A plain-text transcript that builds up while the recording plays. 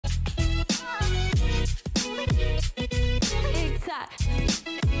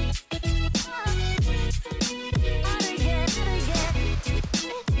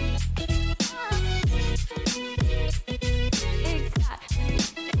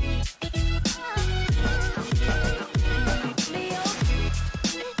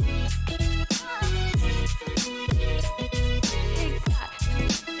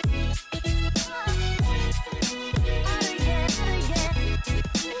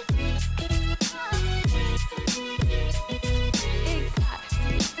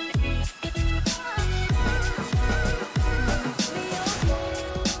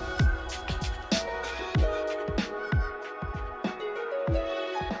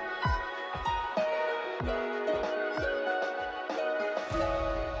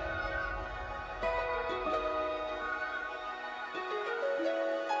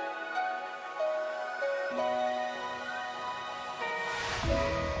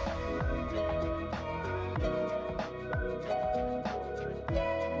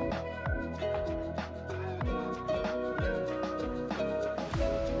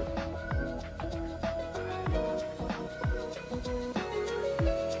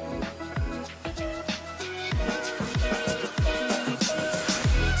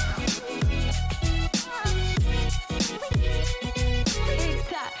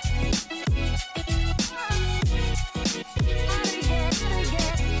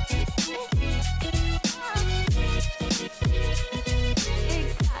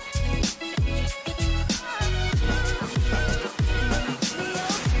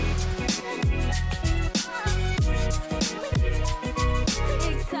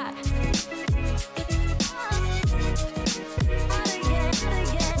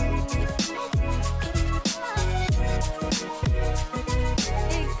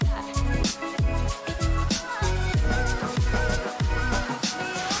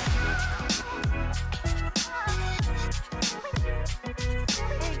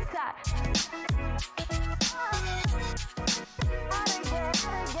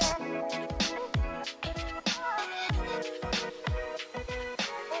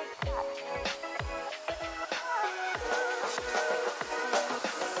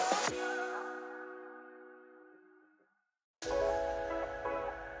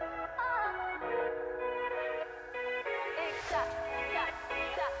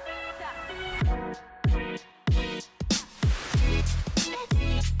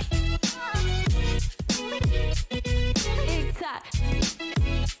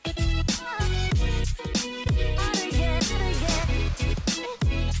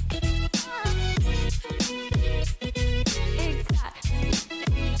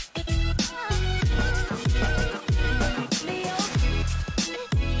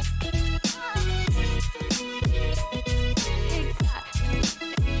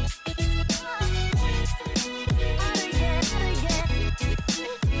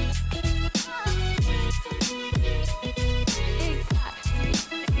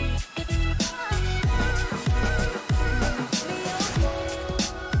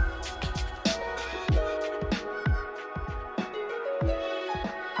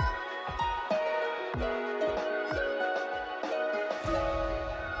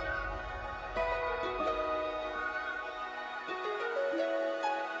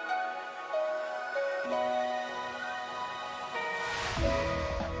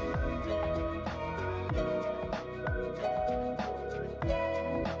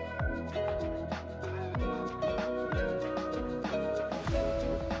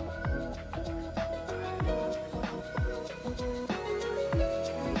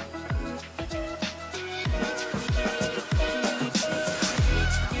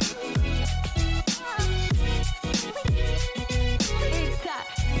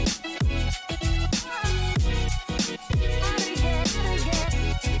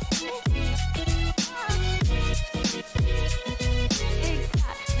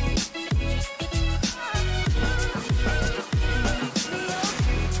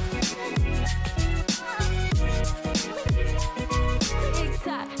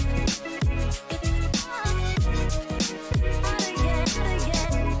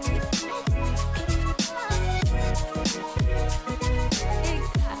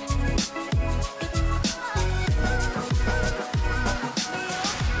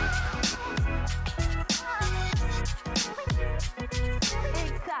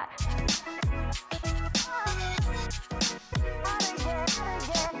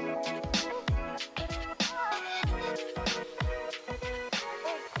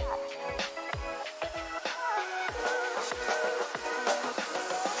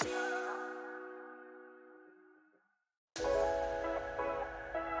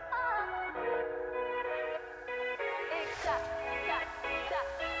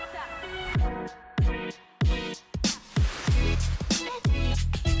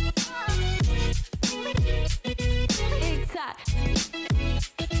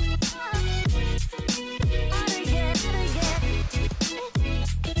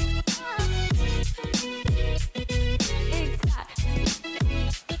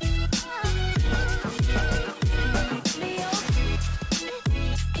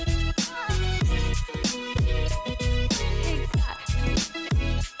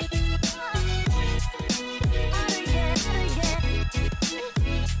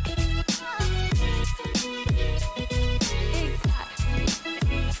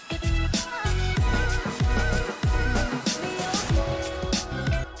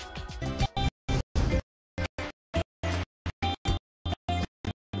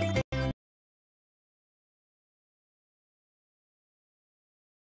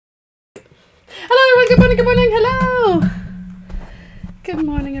Good morning, good morning, hello! Good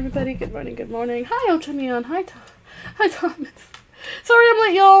morning, everybody, good morning, good morning. Hi, Ultraneon, hi Thomas. Sorry I'm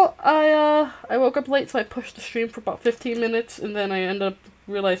late, y'all. I woke up late, so I pushed the stream for about 15 minutes, and then I ended up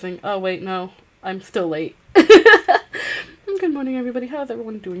realizing, oh wait, no, I'm still late. Good morning, everybody, how's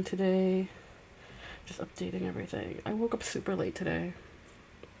everyone doing today? Just updating everything. I woke up super late today.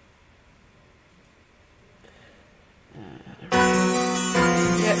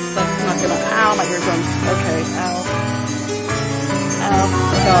 Yep, that's not gonna. Ow, my eardrums. Okay, ow. Ow.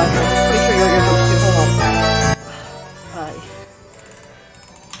 Oh god, I'm pretty sure your eardrums too. Hold on. Hi.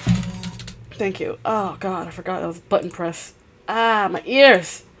 Thank you. Oh god, I forgot that was button press. Ah, my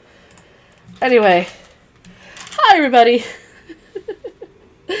ears! Anyway. Hi, everybody!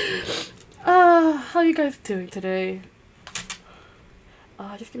 How you guys doing today?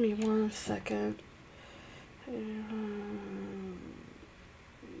 Just give me 1 second.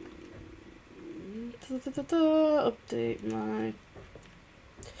 Update my...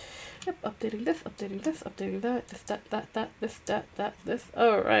 Yep, updating this, updating this, updating that, this, this.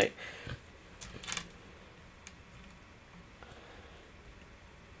 Alright.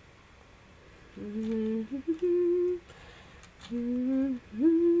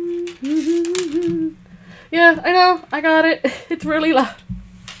 Yeah, I know, I got it. It's really loud.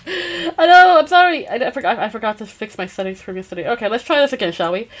 I know, I'm sorry. I forgot to fix my settings from yesterday. Okay, let's try this again,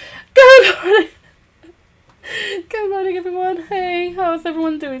 shall we? Good morning! Good morning, everyone. Hey, how's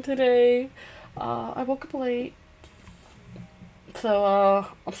everyone doing today? I woke up late. So,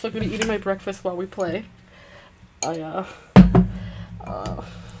 I'm still gonna be eating my breakfast while we play. My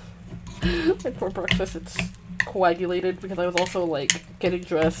poor breakfast, it's coagulated because I was also, like, getting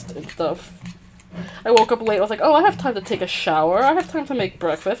dressed and stuff. I woke up late, I was like, oh, I have time to take a shower, I have time to make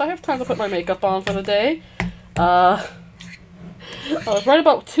breakfast, I have time to put my makeup on for the day. I was right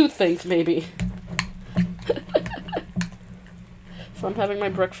about 2 things, maybe. So I'm having my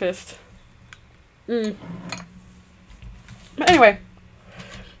breakfast. But anyway.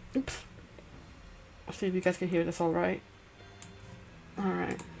 Oops. Let's see if you guys can hear this alright.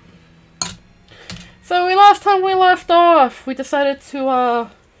 Alright. So last time we left off, we decided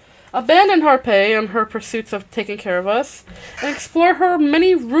to, abandon Harpay and her pursuits of taking care of us, and explore her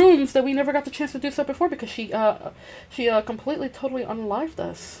many rooms that we never got the chance to do so before because she completely, totally unlived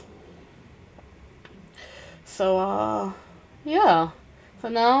us. So, yeah. So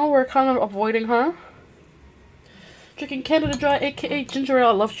now we're kind of avoiding her. Drinking Canada Dry, aka ginger ale.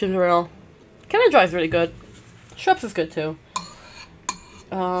 I love ginger ale. Canada Dry is really good. Schweppes is good too.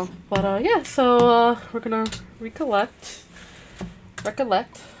 Yeah, so, we're gonna recollect.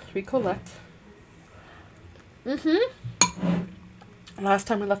 Last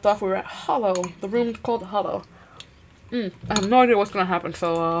time we left off, we were at Hollow. The room's called Hollow. I have no idea what's gonna happen,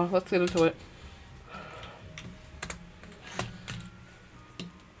 so, let's get into it.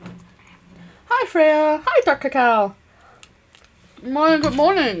 Hi, Freya. Hi, Dark Cacao. Good morning, good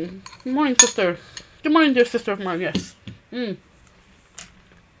morning. Good morning, sister. Good morning, dear sister of mine, yes.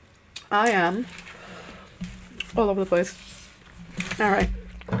 I am all over the place. Alright.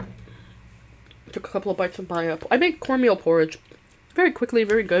 Took a couple of bites of my I made cornmeal porridge. Very quickly,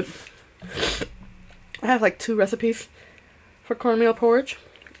 very good. I have like 2 recipes for cornmeal porridge.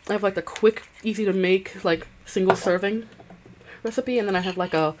 I have like the quick, easy to make, like single serving recipe, and then I have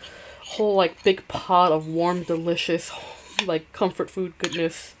like a whole like big pot of warm, delicious, like comfort food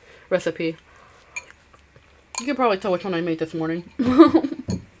goodness recipe. You can probably tell which one I made this morning.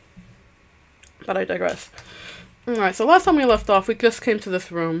 But I digress. Alright, so last time we left off, we just came to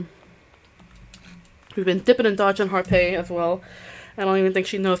this room. We've been dipping and dodging Harpay as well. I don't even think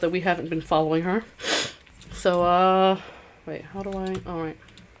she knows that we haven't been following her. So, wait, how do I... Alright.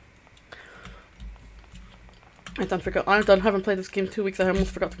 I haven't played this game 2 weeks, I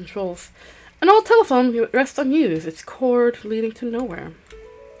almost forgot the controls. An old telephone rests unused, its cord leading to nowhere.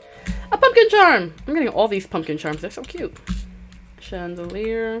 A pumpkin charm! I'm getting all these pumpkin charms, they're so cute.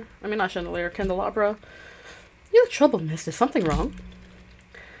 Chandelier. I mean, not chandelier, candelabra. You look troubled, miss. Is something wrong?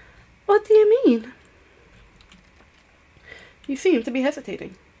 What do you mean? You seem to be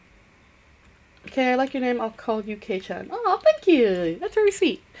hesitating. Okay, I like your name. I'll call you K-chan. Oh, thank you. That's very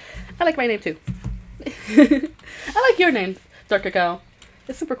sweet. I like my name too. I like your name, Dark Cacao.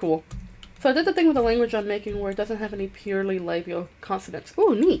 It's super cool. So I did the thing with the language I'm making where it doesn't have any purely labial consonants.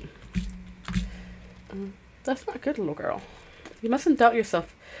 Ooh, neat. That's not good, little girl. You mustn't doubt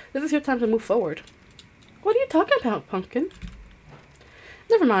yourself. This is your time to move forward. What are you talking about, Pumpkin?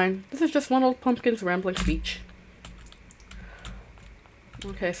 Never mind. This is just one old pumpkin's rambling speech.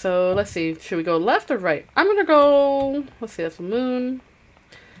 Okay, so let's see. Should we go left or right? I'm gonna go... Let's see, that's a moon.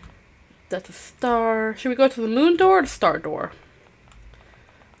 That's a star. Should we go to the moon door or the star door?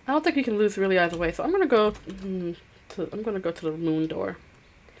 I don't think we can lose really either way, so I'm gonna go to the moon door.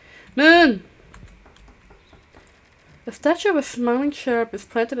 Moon! A statue of a smiling cherub is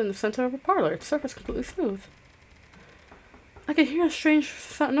planted in the center of a parlor. Its surface completely smooth. I can hear a strange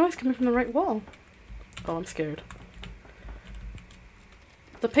noise coming from the right wall. Oh, I'm scared.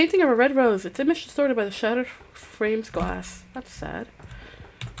 The painting of a red rose. Its image distorted by the shattered frame's glass. That's sad.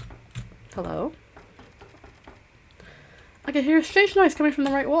 Hello? I can hear a strange noise coming from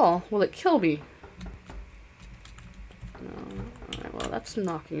the right wall. Will it kill me? No. Alright, well, that's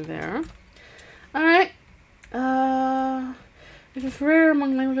knocking there. Alright. It is rare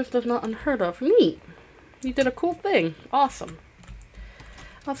among languages does not unheard of. Neat. You did a cool thing. Awesome.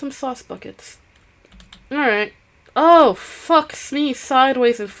 Awesome sauce buckets. Alright. Oh, fuck me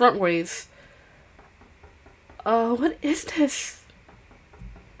sideways and frontways. What is this?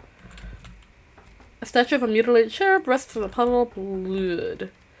 A statue of a mutilated cherub rests in a puddle of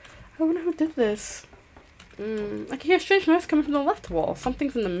blood. I wonder who did this. I can hear a strange noise coming from the left wall.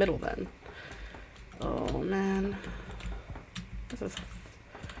 Something's in the middle then. Oh, man. This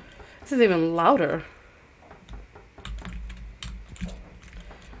is even louder.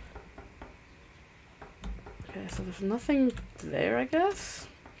 Okay, so there's nothing there, I guess.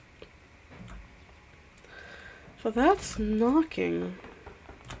 So that's knocking.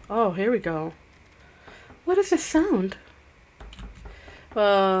 Oh, here we go. What is this sound? You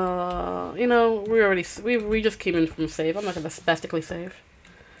know, we just came in from save. I'm not gonna spastically save.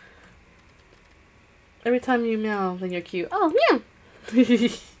 Every time you meow, then you're cute. Oh, meow!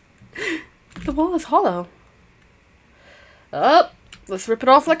 The wall is hollow. Up! Let's rip it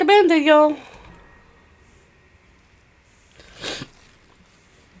off like a band-aid, y'all.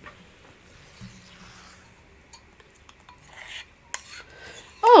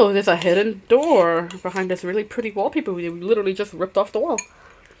 Oh, there's a hidden door behind this really pretty wallpaper we literally just ripped off the wall.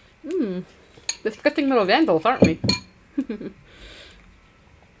 Disgusting little vandals, aren't we?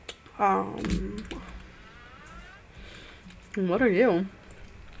 What are you?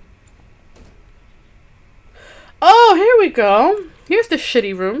 Oh, here we go. Here's the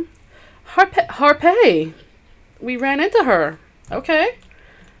shitty room. Harpay. We ran into her. Okay.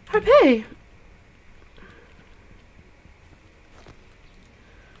 Harpay.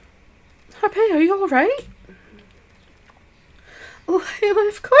 Harpay, are you alright? Well,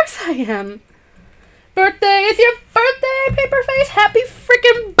 of course I am. Birthday! It's your birthday, Paperface! Happy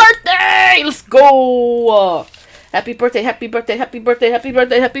freaking birthday! Let's go! Happy birthday, happy birthday, happy birthday, happy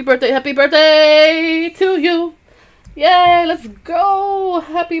birthday, happy birthday, happy birthday to you! Yay! Let's go!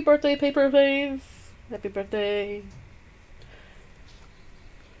 Happy birthday, Paperface! Happy birthday!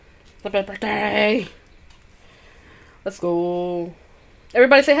 Happy birthday! Let's go!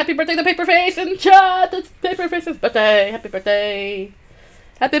 Everybody say happy birthday to Paperface in chat! It's Paperface's birthday! Happy birthday!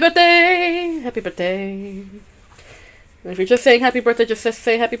 Happy birthday! Happy birthday! And if you're just saying happy birthday, just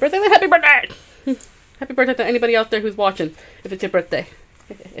say happy birthday, then happy birthday! Happy birthday to anybody out there who's watching, if it's your birthday.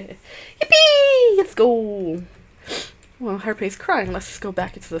 Yippee! Let's go! Well, Harpy's crying. Let's go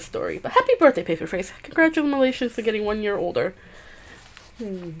back into the story. But happy birthday, Paperface. Congratulations for getting 1 year older.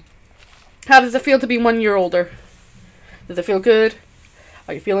 How does it feel to be 1 year older? Does it feel good?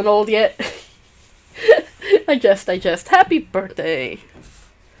 Are you feeling old yet? I jest. Happy birthday.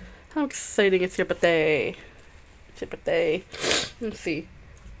 How exciting it's your birthday. It's your birthday. Let's see.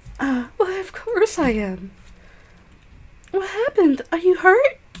 Well, of course I am. What happened? Are you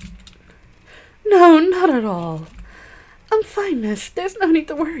hurt? No, not at all. I'm fine, miss. There's no need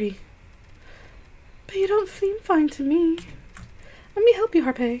to worry. But you don't seem fine to me. Let me help you,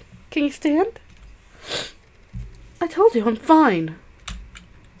 Harpy. Can you stand? I told you I'm fine.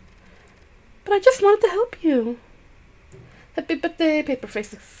 But I just wanted to help you. Happy birthday,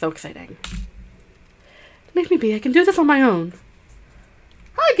 Paperface. It's so exciting. Leave me be. I can do this on my own.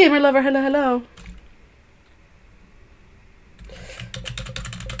 Hi, gamer lover. Hello, hello.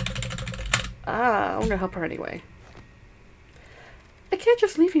 I'm gonna help her anyway. I can't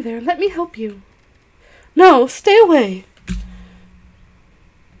just leave you there. Let me help you. No, stay away.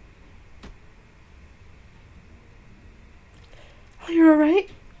 Oh, you're alright?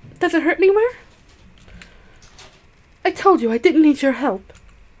 Does it hurt anywhere? I told you I didn't need your help.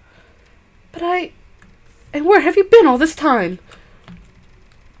 But And where have you been all this time?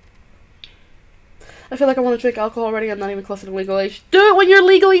 I feel like I want to drink alcohol already. I'm not even close to the legal age. Do it when you're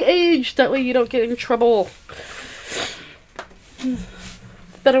legally aged. That way you don't get in trouble. It's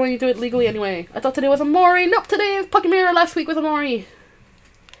better when you do it legally anyway. I thought today was Amori. Nope, today is Pocket Mirror. Last week was Amori.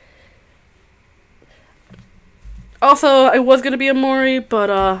 Also, I was gonna be Amori,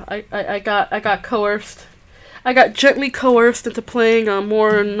 but I got coerced. I got gently coerced into playing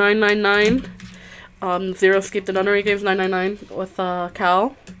more 999. Zero Escape the Nunnery Games 999 with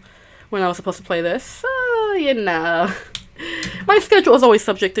Cal when I was supposed to play this. So, you know. My schedule is always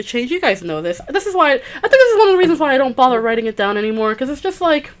subject to change. You guys know this. This is why, I think this is one of the reasons why I don't bother writing it down anymore, because it's just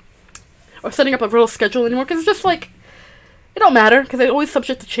like, or setting up a real schedule anymore, because it's just like, it don't matter, because it's always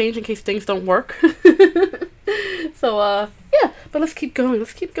subject to change in case things don't work. So, yeah, but let's keep going,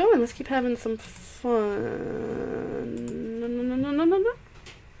 let's keep having some fun.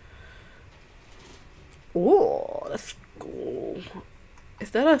 Oh, that's cool.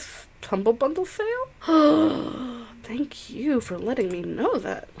 Is that a Humble Bundle sale? Thank you for letting me know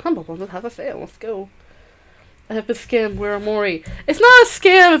that. Humble Bundle has a sale. Let's go. I have been scammed. We're Amori. It's not a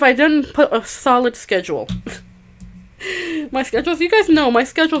scam if I didn't put a solid schedule. My schedules, you guys know, my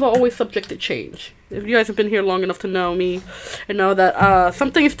schedules are always subject to change. If you guys have been here long enough to know me and know that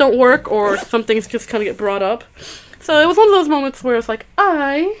some things don't work or some things just kind of get brought up. So it was one of those moments where it's like,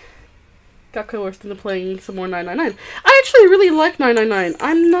 I got coerced into playing some more 999. I actually really like 999.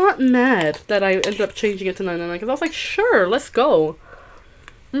 I'm not mad that I ended up changing it to 999 because I was like, sure, let's go.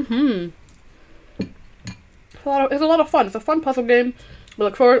 It's a lot of fun. It's a fun puzzle game. I'm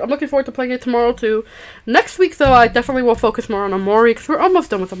looking forward to playing it tomorrow too. Next week though, I definitely will focus more on Amori because we're almost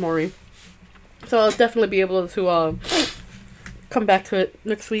done with Amori. So I'll definitely be able to come back to it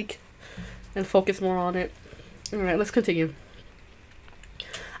next week and focus more on it. Alright, let's continue.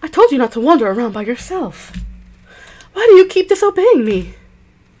 I told you not to wander around by yourself. Why do you keep disobeying me?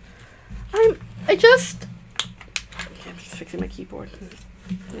 I'm just fixing my keyboard.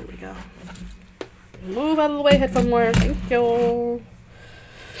 There we go. Move out of the way, headphone wire. Thank you.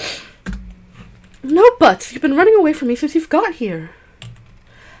 No buts. You've been running away from me since you've got here.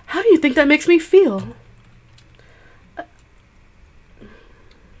 How do you think that makes me feel?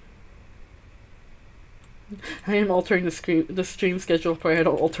 I am altering the stream schedule for I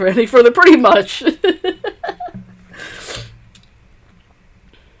don't alter any further, pretty much.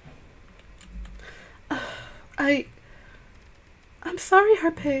 I'm sorry,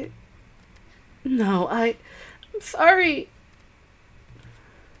 Harpy. No, I'm sorry.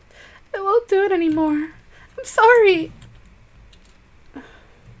 I won't do it anymore. I'm sorry.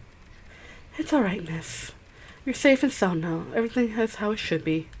 It's alright, miss. You're safe and sound now. Everything is how it should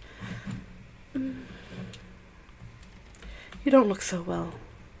be. You don't look so well.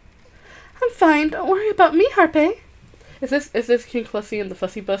 I'm fine. Don't worry about me, Harpe. Is this King Clussy and the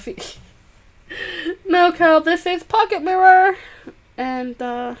Fussy Bussy? No, Cal, this is Pocket Mirror. And,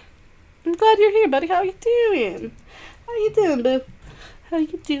 I'm glad you're here, buddy. How you doing? How you doing, boo? How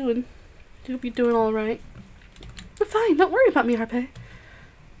you doing? Hope you're doing alright. I'm fine. Don't worry about me, Harpe.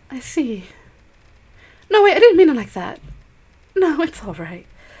 I see. No, wait, I didn't mean it like that. No, it's alright.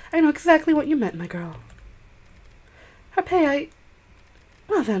 I know exactly what you meant, my girl. Harpe,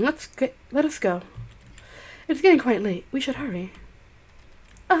 Well then, let us go. It's getting quite late. We should hurry.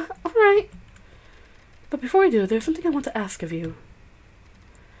 Alright. But before we do, there's something I want to ask of you.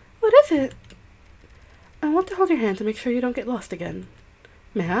 What is it? I want to hold your hand to make sure you don't get lost again.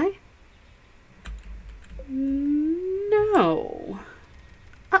 May I? No.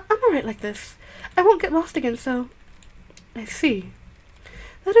 I'm alright like this. I won't get lost again, so... I see.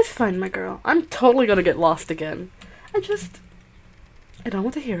 That is fine, my girl. I'm totally gonna get lost again. I don't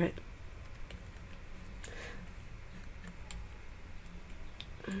want to hear it.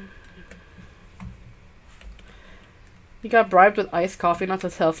 You got bribed with iced coffee not to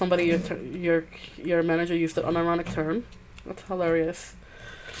tell somebody your manager used an unironic term? That's hilarious.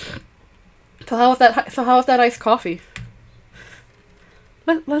 So how was that iced coffee?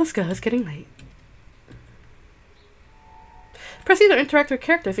 Let us go. It's getting late. Proceed to interact with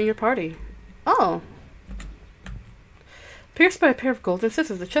characters in your party. Oh. Pierced by a pair of golden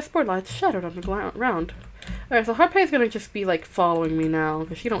scissors, the chessboard lies shattered on the ground. Alright, so Harpe is gonna just be like following me now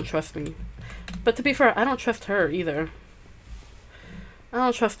because she don't trust me. But to be fair, I don't trust her either. I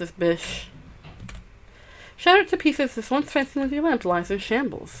don't trust this bitch. Shattered to pieces, this once fancy living lamp lies in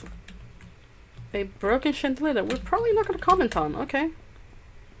shambles. A broken chandelier that we're probably not going to comment on. Okay.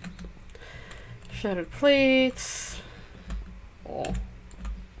 Shattered plates. Oh.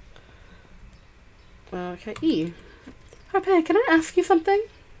 Okay, E. Harpe, can I ask you something?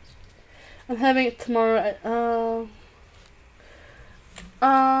 I'm having it tomorrow at,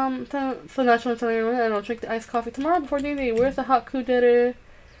 so National Italian, I don't drink the iced coffee tomorrow before D&D. Where's the hot kudere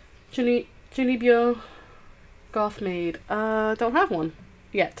Junibio goth made? Don't have one.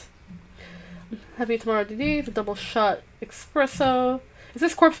 Yet. Having it tomorrow at D&D, the double shot espresso. Is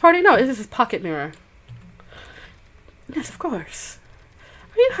this Corpse Party? No, this is Pocket Mirror. Yes, of course.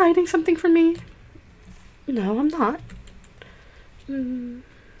 Are you hiding something from me? No, I'm not.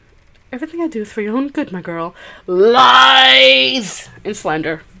 Everything I do is for your own good, my girl. Lies and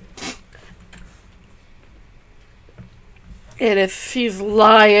slander. It is. She's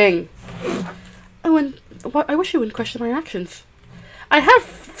lying. I wish you wouldn't question my actions. I have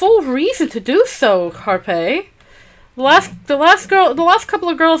full reason to do so, Harpe. The last couple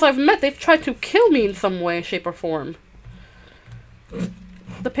of girls I've met, they've tried to kill me in some way, shape, or form.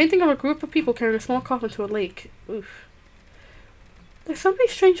 The painting of a group of people carrying a small coffin to a lake. Oof. There's so many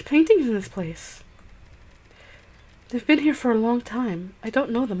strange paintings in this place. They've been here for a long time. I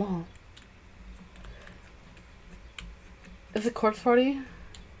don't know them all. Is it Corpse Party?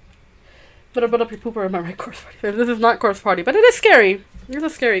 Better put up your pooper in my right Corpse Party. This is not Corpse Party, but it is scary. It's a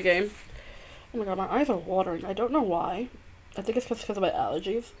scary game. Oh my god, my eyes are watering. I don't know why. I think it's because of my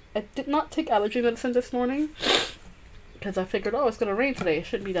allergies. I did not take allergy medicine this morning. Because I figured, oh, it's going to rain today. It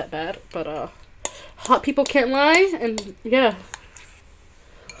shouldn't be that bad. But, hot people can't lie. And, yeah.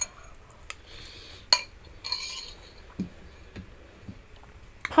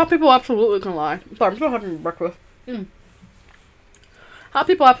 Hot people absolutely can lie. Sorry, I'm still having breakfast. Hot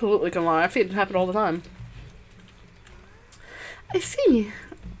people absolutely can lie. I see it happen all the time. I see.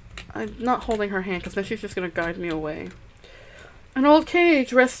 I'm not holding her hand because then she's just going to guide me away. An old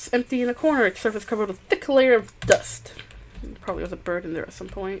cage rests empty in a corner. Its surface covered with a thick layer of dust. Probably was a bird in there at some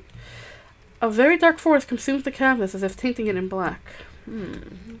point. A very dark forest consumes the canvas as if tainting it in black.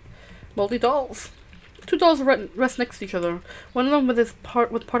 Moldy dolls. Two dolls rest next to each other. One of them with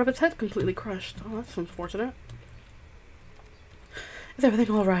part of its head completely crushed. Oh, that's unfortunate. Is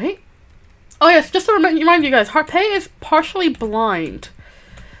everything all right? Oh yes, just to remind you guys, Harpe is partially blind,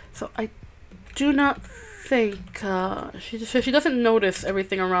 so I do not think she doesn't notice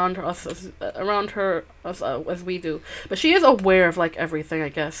everything around us as we do, but she is aware of like everything, I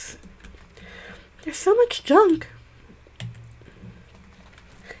guess. There's so much junk.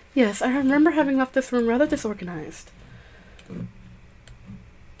 Yes, I remember having left this room rather disorganized.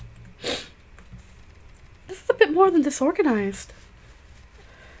 This is a bit more than disorganized.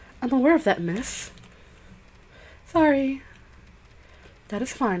 I'm aware of that, miss. Sorry. That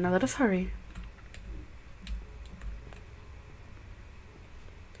is fine. Now let us hurry.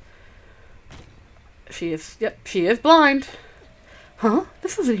 She is blind. Huh?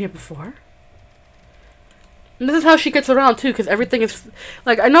 This wasn't here before. And this is how she gets around, too, because everything is...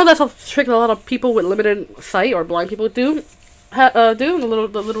 Like, I know that's a trick that a lot of people with limited sight or blind people do. A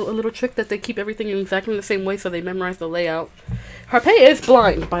little trick that they keep everything in exactly the same way so they memorize the layout. Harpay is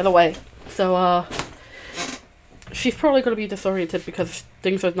blind, by the way. So, she's probably going to be disoriented because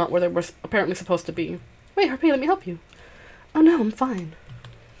things are not where they were apparently supposed to be. Wait, Harpay, let me help you. Oh, no, I'm fine.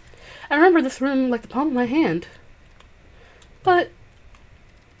 I remember this room like the palm of my hand. But...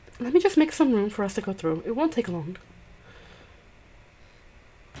 let me just make some room for us to go through. It won't take long.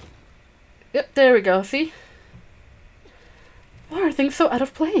 Yep, there we go, see? Why are things so out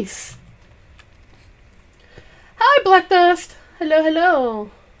of place? Hi, Black Dust! Hello, hello!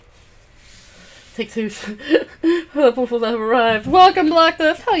 Take two. The Floofles have arrived. Welcome, Black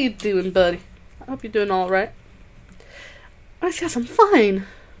Dust! How you doing, buddy? I hope you're doing alright. Yes, I'm fine.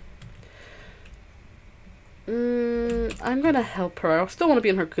 I'm gonna help her. I still want to be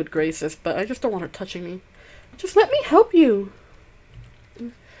in her good graces, but I just don't want her touching me. Just let me help you.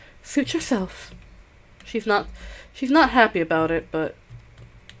 Suit yourself. She's not happy about it, but...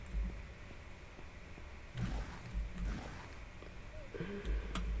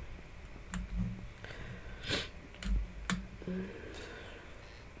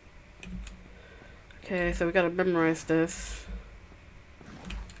 Okay, so we gotta memorize this.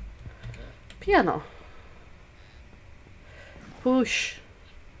 Piano. Whoosh.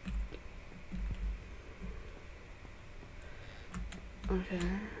 Okay.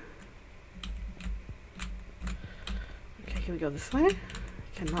 Okay, can we go this way?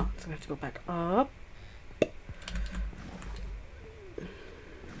 Cannot, so we have to go back up. There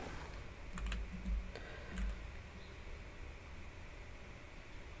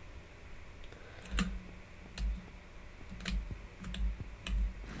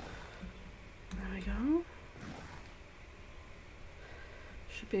we go.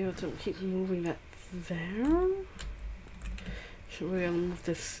 Be able to keep moving that there. Should we move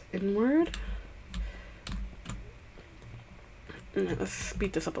this inward? Let's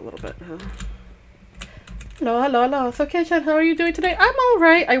speed this up a little bit. Hello, hello, hello. So, okay, Chad, how are you doing today? I'm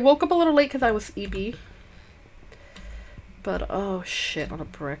alright. I woke up a little late because I was EB. But, oh shit, on a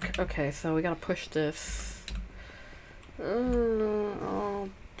brick. Okay, so we gotta push this. Oh,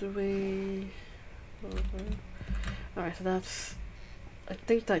 do we... Alright, so that's... I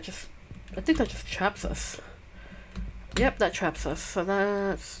think that just traps us. Yep, that traps us. So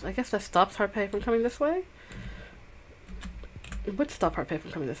that's... I guess that stops Harpay from coming this way? It would stop Harpay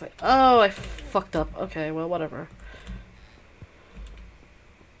from coming this way. Oh, I fucked up. Okay, well, whatever.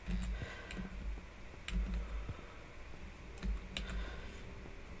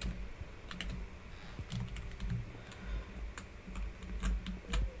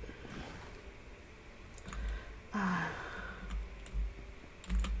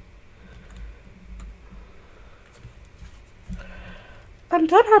 I'm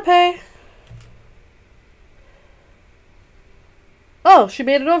done, Harpay. Oh, she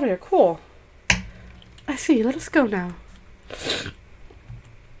made it over here. Cool. I see. Let us go now.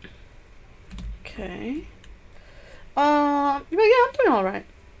 Okay. But yeah, I'm doing alright.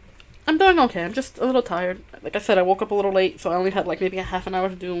 I'm doing okay. I'm just a little tired. Like I said, I woke up a little late, so I only had like maybe a half an hour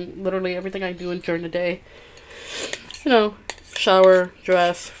to do literally everything I do during the day. You know, shower,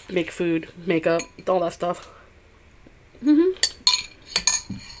 dress, make food, makeup, all that stuff.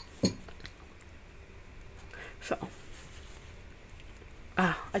 So,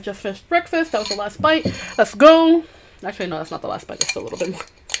 I just finished breakfast. That was the last bite. Let's go. Actually, no, that's not the last bite. There's still a little bit more.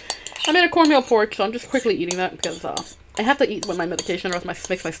 I made a cornmeal porridge, so I'm just quickly eating that because I have to eat with my medication or else it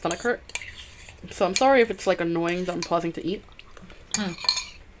makes my stomach hurt. So I'm sorry if it's like annoying that I'm pausing to eat.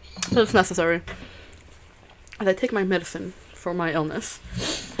 But it's necessary. And I take my medicine for my illness.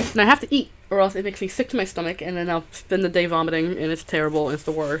 And I have to eat or else it makes me sick to my stomach and then I'll spend the day vomiting and it's terrible and it's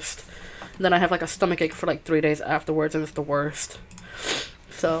the worst. And then I have like a stomach ache for like 3 days afterwards and it's the worst.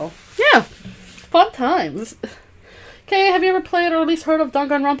 So, yeah. Fun times. Okay, have you ever played or at least heard of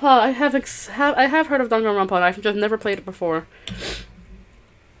Danganronpa? I have heard of Danganronpa and I've just never played it before.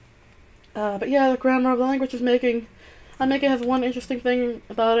 But yeah, the grammar of the language is making has one interesting thing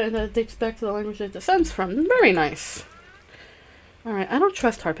about it and that it dates back to the language it descends from. Very nice. Alright, I don't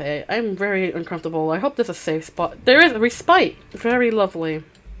trust Harpay. I'm very uncomfortable. I hope there's a safe spot. There is a respite. Very lovely.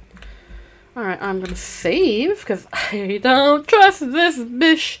 Alright, I'm gonna save, because I don't trust this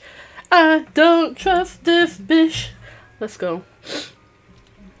bish. I don't trust this bish. Let's go.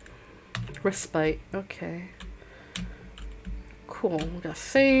 Respite. Okay. Cool. We got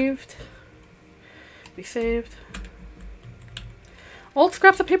saved. We saved. Old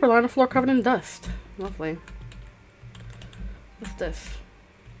scraps of paper lie on the floor covered in dust. Lovely. What's this?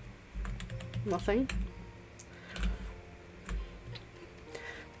 Nothing.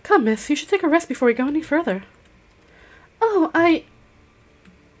 Come, miss, you should take a rest before we go any further. Oh,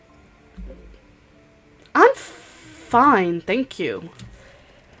 I'm fine, thank you.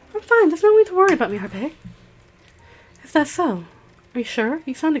 I'm fine, there's no need to worry about me, Harpe. Is that so? Are you sure?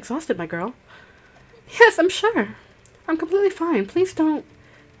 You sound exhausted, my girl. Yes, I'm sure. I'm completely fine. Please don't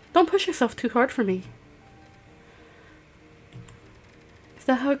push yourself too hard for me. Is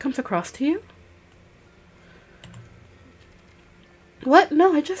that how it comes across to you? What?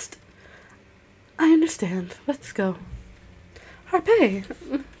 No, I understand. Let's go. Harpe.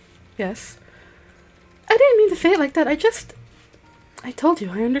 Yes. I didn't mean to say it like that. I told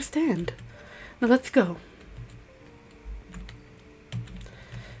you, I understand. Now let's go.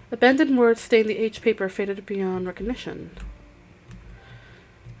 Abandoned words stained the aged paper, faded beyond recognition.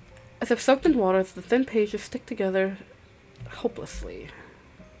 As if soaked in water, the thin pages stick together hopelessly.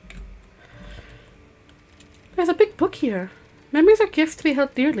 There's a big book here. Memories are gifts to be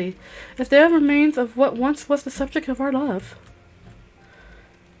held dearly, as they are remains of what once was the subject of our love.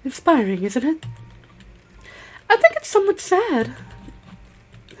 Inspiring, isn't it? I think it's somewhat sad.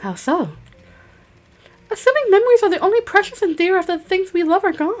 How so? Assuming memories are the only precious and dear after the things we love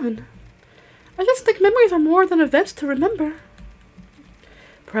are gone. I just think memories are more than events to remember.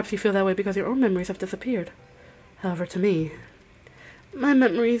 Perhaps you feel that way because your own memories have disappeared. However, to me, my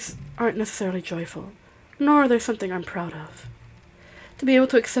memories aren't necessarily joyful, nor are they something I'm proud of. To be able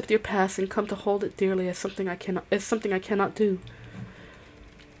to accept your past and come to hold it dearly is something I cannot do.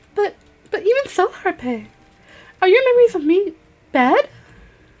 But even so, Harpe, are your memories of me bad?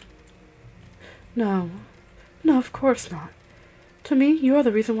 No, of course not. To me, you are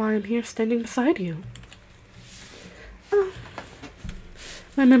the reason why I'm here standing beside you. Oh,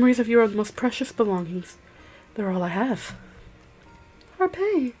 my memories of you are the most precious belongings. They're all I have.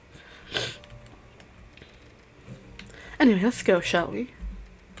 Harpe. Anyway, let's go, shall we?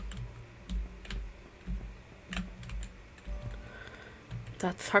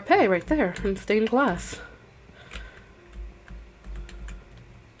 That's Harpe right there, in stained glass.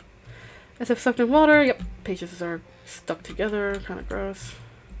 As if soaked in water, yep, pages are stuck together, kind of gross.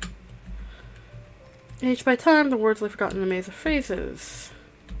 Aged by time, the words lay forgotten in a maze of phrases.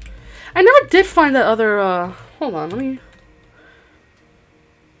 I never did find that other, hold on, let me...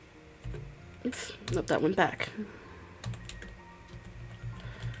 Oops, nope, that went back.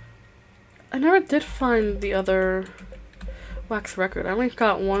 I never did find the other wax record. I only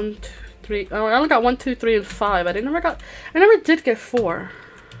got 1, 2, 3, oh, I only got 1, 2, 3, and 5. I never did get 4.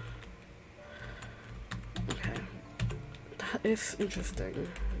 That is interesting.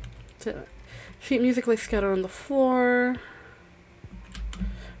 Sheet musically scattered on the floor.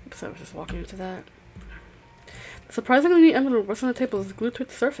 Oops, I was just walking into that. The surprisingly neat envelope was on the table was glued to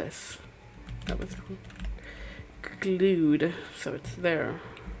its surface. That was glued, so it's there.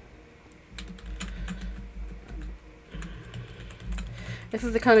 This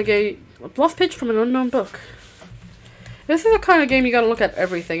is the kind of game, a lost page from an unknown book. This is the kind of game you gotta look at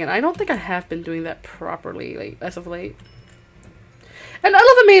everything, and I don't think I have been doing that properly as of late. An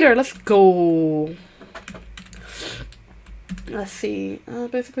elevator! Let's go! Let's see.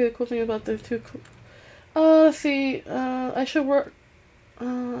 Basically, the cool thing about the two... let's see. I should work...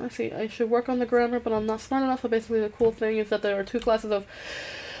 let's see. I should work on the grammar, but I'm not smart enough. So basically, the cool thing is that there are 2 classes of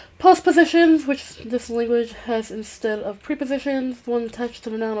postpositions, which this language has instead of prepositions. The one attached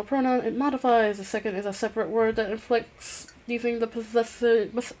to the noun or pronoun, it modifies. The second is a separate word that inflects using the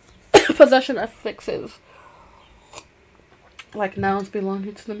possession affixes. Like nouns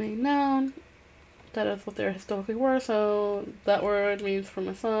belonging to the main noun. That is what they historically were, so that word means for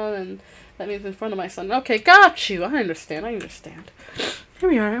my son, and that means in front of my son. Okay, got you! I understand. Here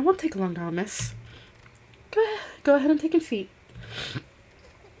we are. It won't take long now, miss. Go ahead and take a seat.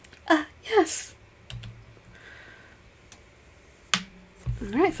 Yes.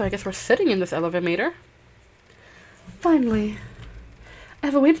 Alright, so I guess we're sitting in this elevator. Finally. I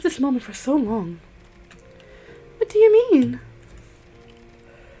have awaited this moment for so long. What do you mean?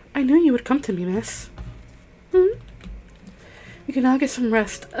 I knew you would come to me, miss. You can now get some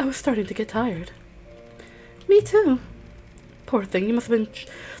rest. I was starting to get tired. Me too. Poor thing, you must have been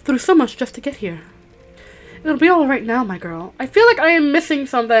through so much just to get here. It'll be alright now, my girl. I feel like I am missing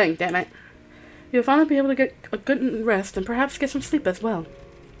something, damn it. You'll finally be able to get a good rest and perhaps get some sleep as well.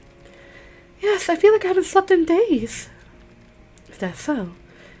 Yes, I feel like I haven't slept in days. Is that so?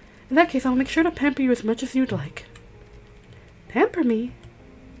 In that case, I'll make sure to pamper you as much as you'd like. Pamper me?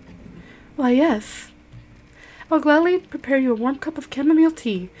 Why, yes. I'll gladly prepare you a warm cup of chamomile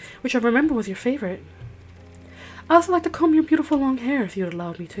tea, which I remember was your favorite. I also like to comb your beautiful long hair if you'd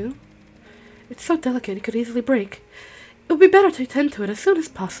allow me to. It's so delicate it could easily break. It would be better to attend to it as soon as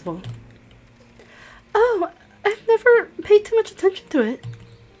possible. Oh, I've never paid too much attention to it.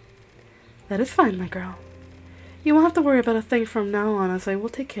 That is fine, my girl. You won't have to worry about a thing from now on, as I will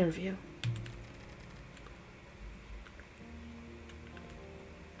take care of you.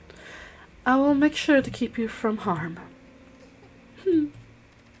 I will make sure to keep you from harm.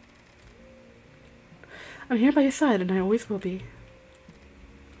 I'm here by your side, and I always will be.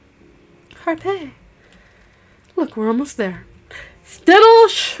 Harpy. Look, we're almost there. Still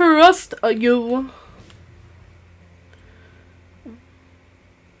trust you.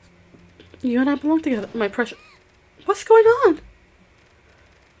 You and I belong together, my precious. What's going on?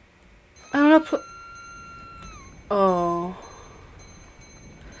 I don't know. Oh.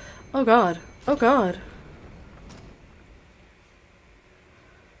 Oh God. Oh God.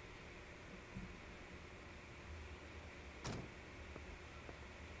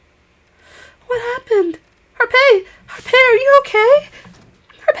 What happened? Harpy! Harpy, are you okay?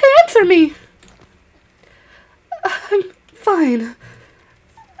 Harpy, answer me! I'm fine.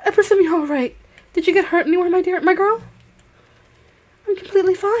 I presume you're alright. Did you get hurt anywhere, my dear, my girl? I'm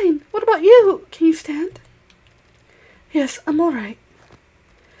completely fine. What about you? Can you stand? Yes, I'm alright.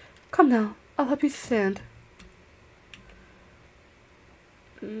 Come now, I'll help you stand.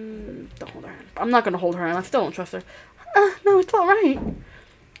 Don't hold her hand. I'm not gonna hold her hand. I still don't trust her. No, it's alright.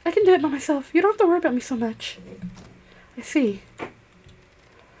 I can do it by myself. You don't have to worry about me so much. I see.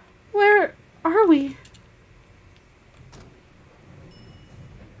 Where are we?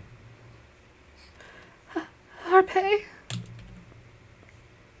 Harpy?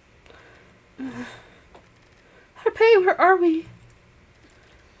 Harpy, where are we?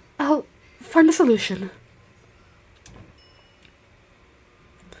 I'll find a solution.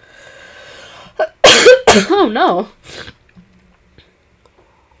 Oh no.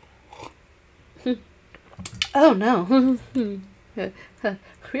 Oh no.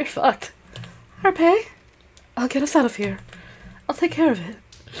 We're fucked. Harpy, I'll get us out of here. I'll take care of it.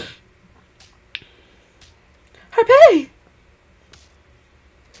 Harpy!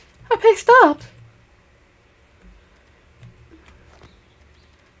 Harpy, stop!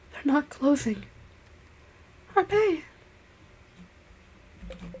 They're not closing. Harpy!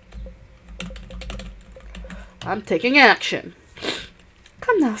 I'm taking action.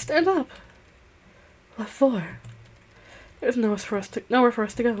 Come now, stand up. What for? There's nowhere for us to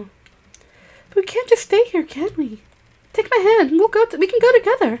go. But we can't just stay here, can we? Take my hand and we can go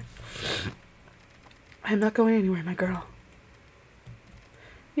together. I'm not going anywhere, my girl.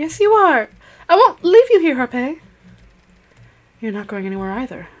 Yes, you are. I won't leave you here, Harpy. You're not going anywhere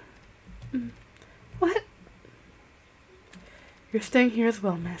either. What? You're staying here as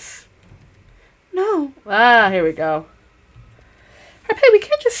well, miss. No. Here we go. Harpy, we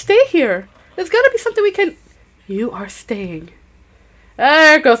can't just stay here. There's gotta be something we can... You are staying.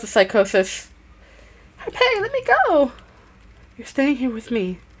 There goes the psychosis. Harpy, let me go. You're staying here with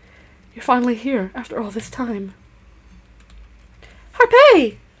me. You're finally here after all this time.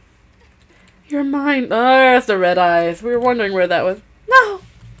 Harpy! You're mine. Oh, there's the red eyes. We were wondering where that was. No!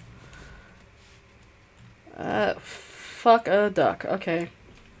 Fuck a duck. Okay.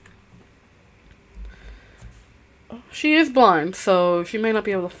 She is blind, so she may not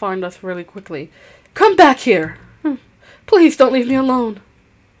be able to find us really quickly. Come back here! Please don't leave me alone.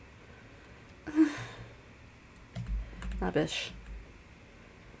 Nah, bitch.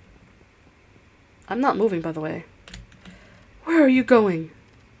 I'm not moving, by the way. Where are you going?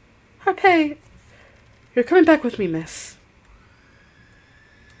 Harpy! You're coming back with me, miss.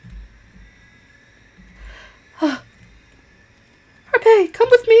 Harpy, come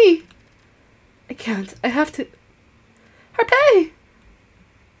with me! I can't. I have to... Harpy!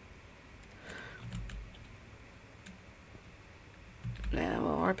 Yeah,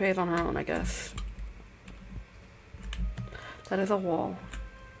 well, Harpy's on her own, I guess. That is a wall.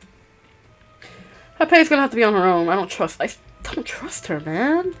 Harpy's gonna have to be on her own. I don't trust her,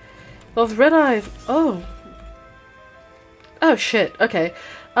 man. Those red eyes. Oh. Oh, shit. Okay.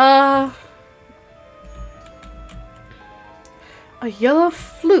 A yellow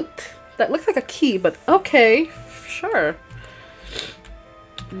flute. That looks like a key, but okay. Sure.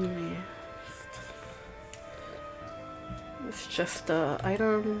 It's just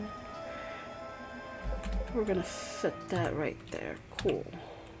item. We're gonna set that right there. Cool.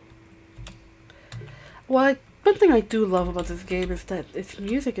 Well, one thing I do love about this game is that its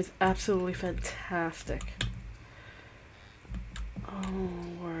music is absolutely fantastic. Oh,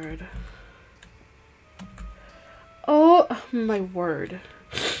 word. Oh, my word.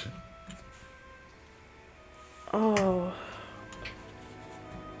 Oh.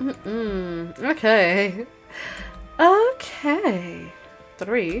 Okay. Okay. Okay.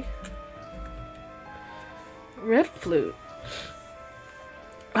 3. Red flute.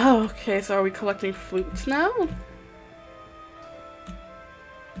 Oh, okay, so are we collecting flutes now?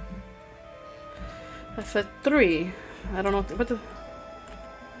 I said 3. I don't know what the...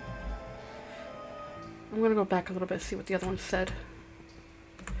 I'm gonna go back a little bit, see what the other one said.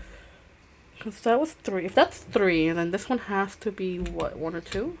 Because that was 3. If that's 3, then this one has to be, what, 1 or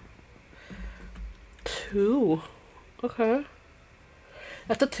 2? 2. Okay.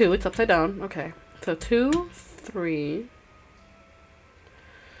 That's a 2. It's upside down. Okay. So 2, 3.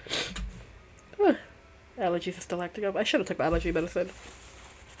 Ugh. Allergies are still acting up. I should have took my allergy medicine.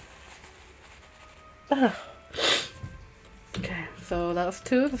 Ugh. Okay, so that was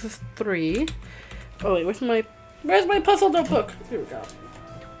 2. This is 3. Oh wait, where's my puzzle notebook? Here we go.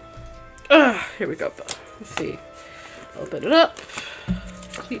 Here we go. Let's see. Open it up.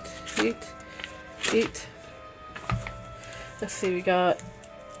 Eat. Let's see, we got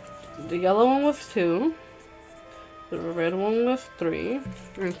the yellow one was 2. The red one was 3.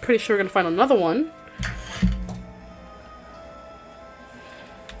 I'm pretty sure we're gonna find another one.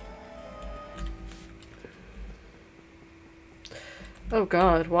 Oh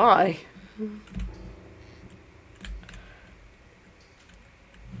god, why?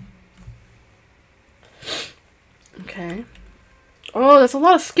 Okay. Oh, there's a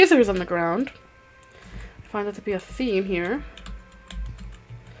lot of skizzers on the ground. I find that to be a theme here.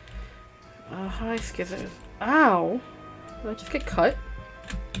 Hi, skizzers. Ow! Did I just get cut?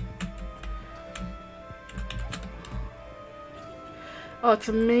 Oh, it's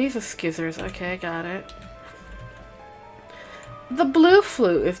a maze of skizzers. Okay, I got it. The blue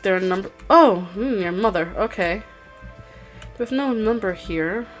flute. Is there a number? Oh, your mother. Okay. There's no number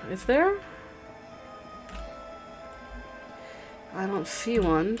here. Is there? I don't see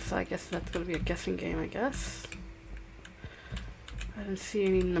one, so I guess that's gonna be a guessing game, I guess. I didn't see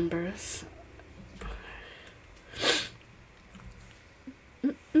any numbers.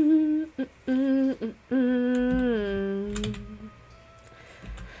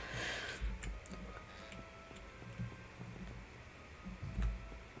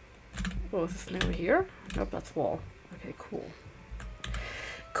 Oh, is this over here? Nope, that's wall. Okay, cool.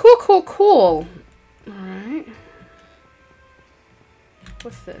 Cool. Alright.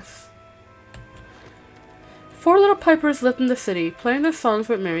 What's this? 4 little pipers lived in the city, playing their songs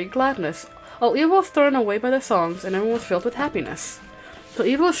with merry gladness. All evil was thrown away by their songs, and everyone was filled with happiness. So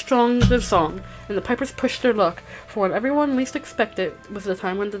evil is strong than song, and the pipers pushed their luck, for when everyone least expected was the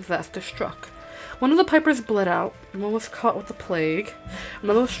time when disaster struck. One of the pipers bled out, and one was caught with the plague,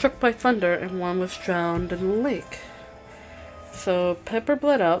 another was struck by thunder, and one was drowned in the lake. So pepper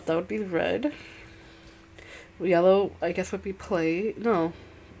bled out, that would be red. Yellow, I guess, would be plague. No.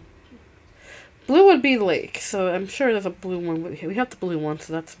 Blue would be lake, so I'm sure there's a blue one. We have the blue one,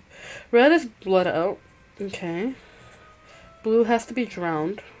 so that's... Red is bled out. Okay. Blue has to be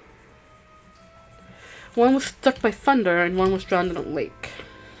drowned. One was struck by thunder, and one was drowned in a lake.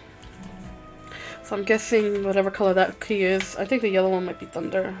 So I'm guessing whatever color that key is. I think the yellow one might be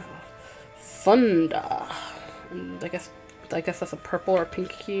thunder. Thunder. And I guess that's a purple or pink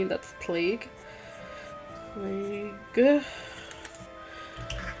key. That's plague. Plague.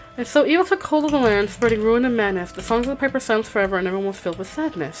 And so evil took hold of the land, spreading ruin and madness. The songs of the piper sounds forever, and everyone was filled with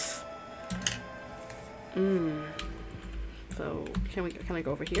sadness. So can I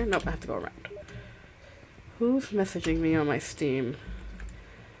go over here? Nope, I have to go around. Who's messaging me on my Steam?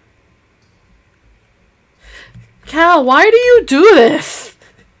 Cal, why do you do this?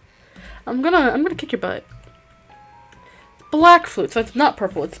 I'm gonna kick your butt. Black flute, so it's not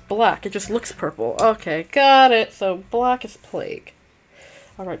purple, it's black. It just looks purple. Okay, got it. So black is plague.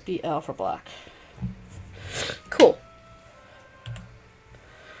 Alright, BL for black. Cool.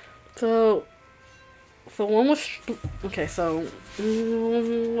 So one was... Okay, so...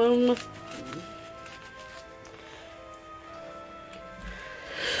 one was...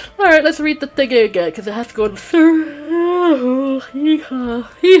 Alright, let's read the thing again, because it has to go in...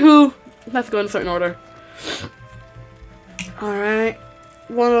 Hee-hoo! It has to go in a certain order. Alright.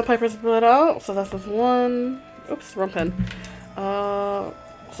 One of the pipers bled out, so that's one... Oops, wrong pen.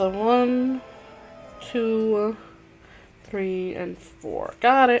 So 1, 2, 3, and 4.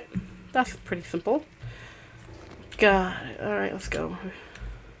 Got it. That's pretty simple. Got it. Alright, let's go.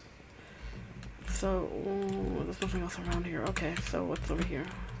 So, there's nothing else around here. Okay, so what's over here?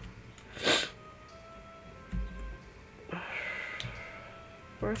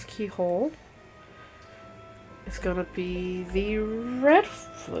 First keyhole is gonna be the red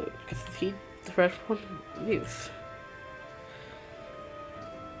flute, because the red one use.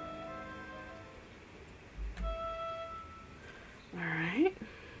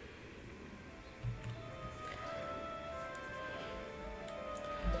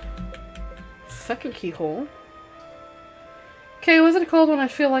 second keyhole. Okay, what is it called when I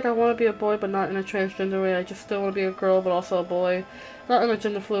feel like I want to be a boy but not in a transgender way? I just still want to be a girl but also a boy, not in a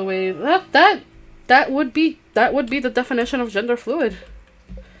gender fluid way. That would be the definition of gender fluid.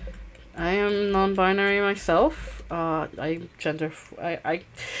 I am non-binary myself. My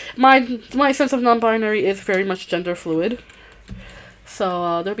sense of non-binary is very much gender fluid.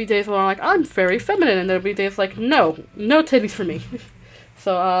 So there'll be days where I'm like, I'm very feminine, and there'll be days like, no titties for me.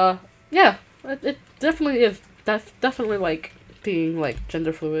 So yeah, it definitely is. That's definitely like being like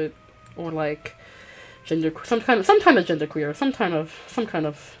gender fluid, or like gender, some kind of genderqueer, something.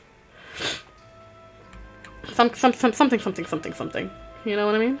 You know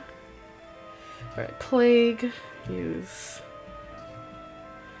what I mean? All right, plague, use.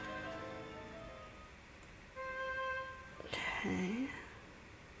 Okay.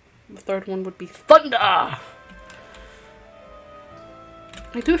 The third one would be thunder.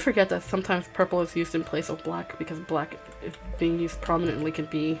 I do forget that sometimes purple is used in place of black, because black, if being used prominently, can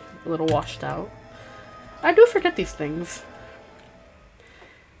be a little washed out. I do forget these things.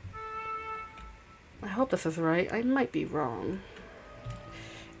 I hope this is right. I might be wrong.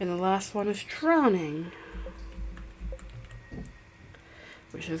 And the last one is drowning,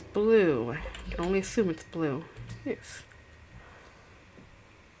 which is blue. I can only assume it's blue. Yes.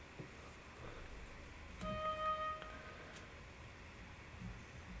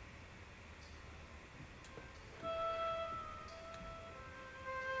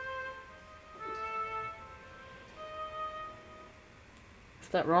 Is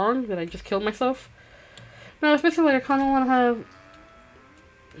that wrong? Did I just kill myself? No, it's basically like I kind of want to have...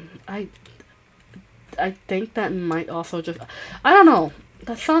 I think that might also just... I don't know.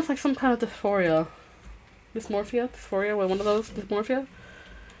 That sounds like some kind of dysphoria. Dysphoria? One of those? Dysmorphia?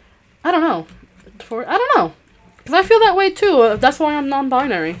 I don't know. I don't know. Because I feel that way too. That's why I'm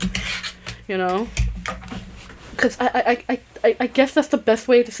non-binary. You know? Because I guess that's the best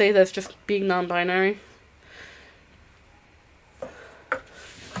way to say this, just being non-binary.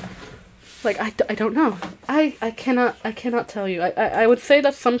 Like, I don't know. I cannot tell you. I would say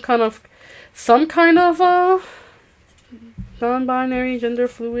that's some kind of non-binary, gender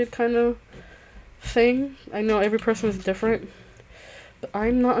fluid kind of thing. I know every person is different, but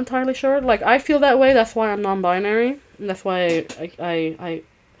I'm not entirely sure. Like, I feel that way, that's why I'm non-binary, and that's why I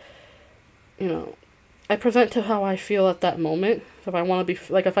you know, I present to how I feel at that moment. So if I want to be,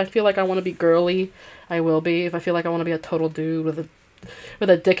 like, if I feel like I want to be girly, I will be. If I feel like I want to be a total dude with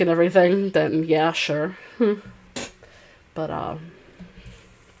a dick and everything, then yeah, sure. But I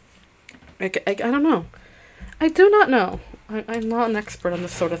don't know. I do not know. I'm not an expert on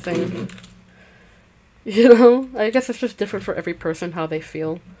this sort of thing. You know? I guess it's just different for every person how they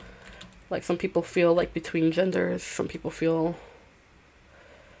feel. Like, some people feel like between genders, some people feel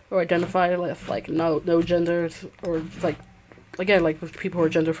or identify with like no genders, or like, again, like with people who are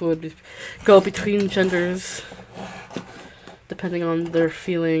gender fluid, go between genders depending on their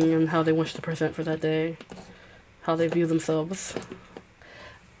feeling and how they wish to present for that day, how they view themselves.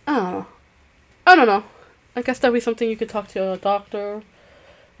 I don't know. I guess that'd be something you could talk to a doctor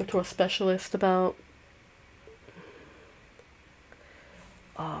or to a specialist about.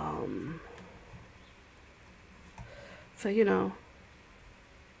 So, you know,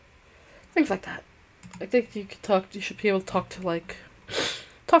 things like that. I think you should be able to talk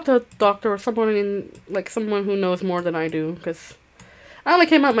to a doctor or someone someone who knows more than I do, because I only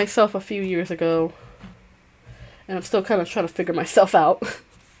came out myself a few years ago, and I'm still kind of trying to figure myself out,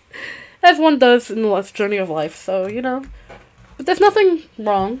 as one does in the journey of life. So, you know, but there's nothing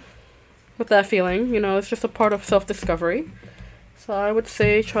wrong with that feeling. You know, it's just a part of self-discovery. So I would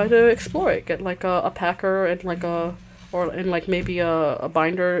say try to explore it. Get like a packer and maybe a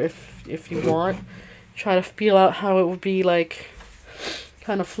binder if you want. Try to feel out how it would be like,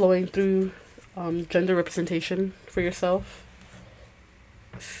 kind of flowing through gender representation for yourself.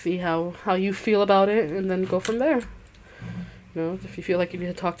 See how you feel about it, and then go from there. You know, if you feel like you need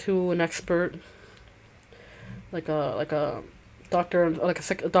to talk to an expert, like a doctor, a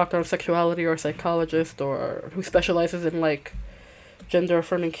doctor on sexuality, or a psychologist, or who specializes in like gender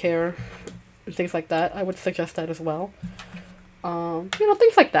affirming care and things like that, I would suggest that as well. You know,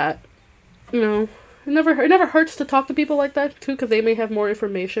 things like that. You know, it never hurts to talk to people like that too, because they may have more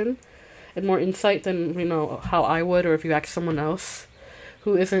information and more insight than, you know, how I would, or if you ask someone else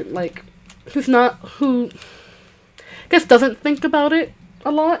who isn't like, who I guess doesn't think about it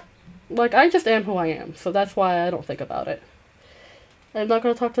a lot. Like, I just am who I am, so that's why I don't think about it. I'm not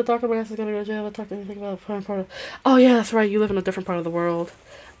going to talk to a doctor. My ass is going to go to jail. I'll talk to anything about a part of... Oh, yeah, that's right. You live in a different part of the world.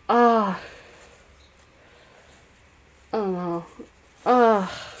 I don't know.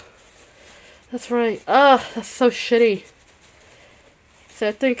 That's right. Ah, that's so shitty. See,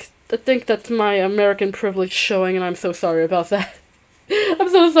 I think that's my American privilege showing, and I'm so sorry about that. I'm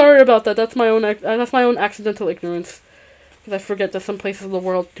so sorry about that. That's my own accidental ignorance. Because I forget that some places in the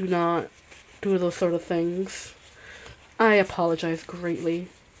world do not do those sort of things. I apologize greatly.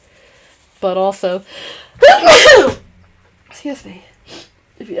 But also, excuse me,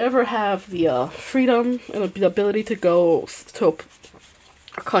 if you ever have the freedom and the ability to go to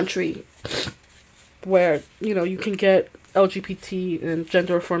a country where, you know, you can get LGBT and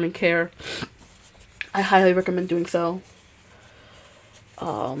gender affirming care, I highly recommend doing so.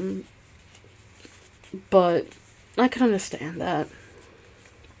 But I can understand that.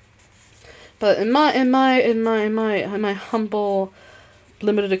 But in my humble,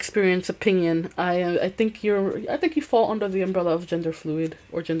 limited experience opinion, I think you fall under the umbrella of gender fluid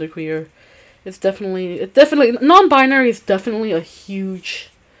or gender queer. It's definitely non-binary is definitely a huge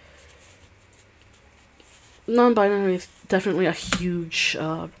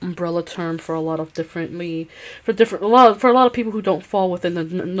umbrella term for a lot of for a lot of people who don't fall within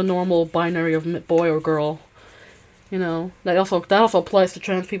the normal binary of boy or girl. You know, that also applies to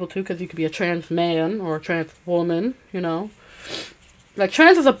trans people too, because you could be a trans man or a trans woman, you know. Like,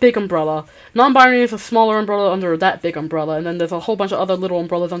 trans is a big umbrella. Non-binary is a smaller umbrella under that big umbrella, and then there's a whole bunch of other little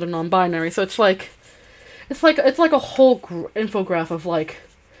umbrellas under non-binary. So it's like a whole infograph of like,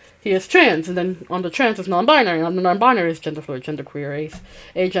 here's trans, and then under trans is non-binary, and under non-binary is gender fluid, gender queer,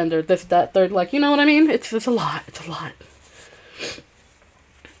 agender, this, that, third, like, you know what I mean? It's a lot. It's a lot.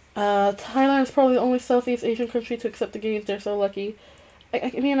 Thailand is probably the only Southeast Asian country to accept the gays. They're so lucky. I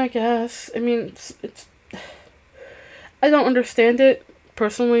mean, I guess. I mean, it's I don't understand it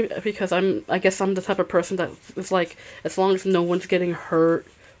personally, because I guess I'm the type of person that is like, as long as no one's getting hurt,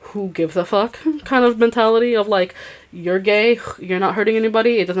 who gives a fuck kind of mentality of like, you're gay, you're not hurting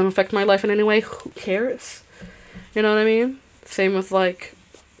anybody, it doesn't affect my life in any way, who cares? You know what I mean? Same with like,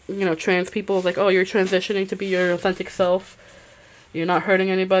 you know, trans people, like, oh, you're transitioning to be your authentic self. You're not hurting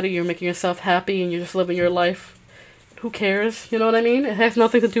anybody, you're making yourself happy, and you're just living your life. Who cares? You know what I mean? It has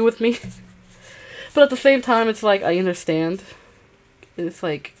nothing to do with me. But at the same time, it's like, I understand. It's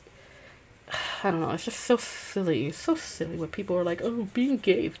like, I don't know, it's just so silly. It's so silly when people are like, oh, being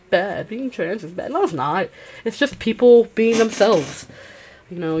gay is bad, being trans is bad. No, it's not. It's just people being themselves.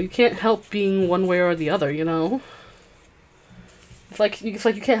 You know, you can't help being one way or the other, you know? It's like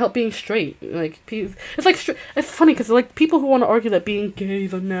you can't help being straight. Like, it's funny because like people who want to argue that being gay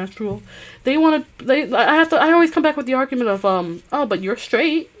is unnatural, I always come back with the argument of oh, but you're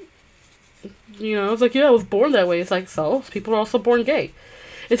straight. You know, it's like, yeah, I was born that way. It's like, so people are also born gay.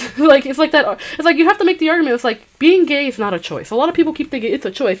 It's like that. It's like you have to make the argument. It's like being gay is not a choice. A lot of people keep thinking it's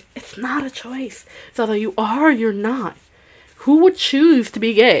a choice. It's not a choice. It's either you are or you're not. Who would choose to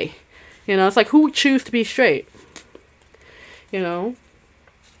be gay? You know, it's like, who would choose to be straight? You know,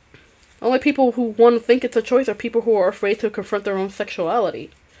 only people who want to think it's a choice are people who are afraid to confront their own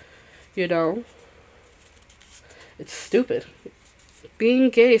sexuality. You know, it's stupid.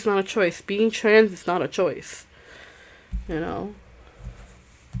 Being gay is not a choice. Being trans is not a choice. You know,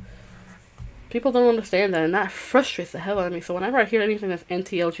 people don't understand that, and that frustrates the hell out of me. So whenever I hear anything that's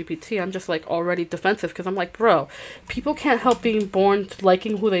anti-LGBT, I'm just like already defensive, because I'm like, bro, people can't help being born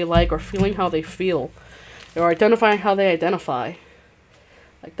liking who they like or feeling how they feel. Or identifying how they identify.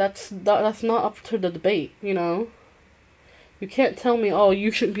 Like, that's not up to the debate, you know? You can't tell me, oh,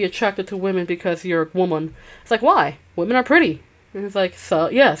 you shouldn't be attracted to women because you're a woman. It's like, why? Women are pretty. And it's like, so,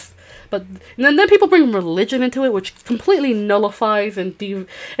 yes. But and then people bring religion into it, which completely nullifies and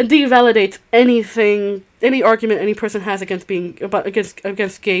devalidates any argument any person has against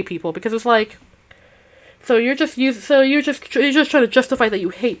gay people. Because it's like, so you're just trying to justify that you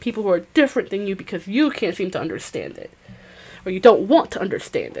hate people who are different than you because you can't seem to understand it, or you don't want to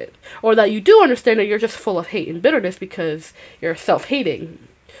understand it, or that you do understand it, you're just full of hate and bitterness because you're self-hating,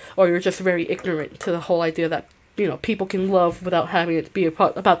 or you're just very ignorant to the whole idea that, you know, people can love without having it be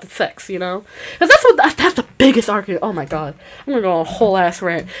about the sex, you know? Because that's the biggest argument. Oh my god, I'm gonna go on a whole ass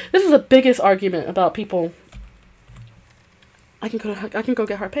rant. This is the biggest argument about people. I can go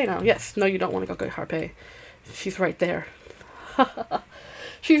get Harpay now. Yes. No, you don't want to go get Harpay. She's right there.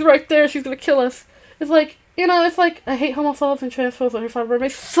 She's right there. She's gonna kill us. It's like, you know, it's like, I hate homophobes and transphobes and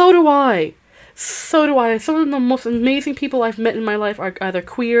roommates. So do I. So do I. Some of the most amazing people I've met in my life are either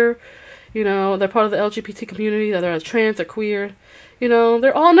queer, you know, they're part of the LGBT community, they're trans or queer. You know,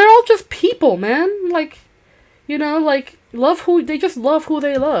 they're all just people, man. Like, you know, like, they just love who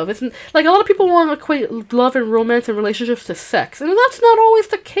they love. It's like, a lot of people want to equate love and romance and relationships to sex, and that's not always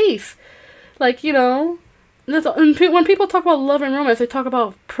the case. Like, you know, when people talk about love and romance, they talk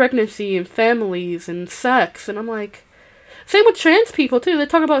about pregnancy and families and sex, and I'm like, same with trans people too. They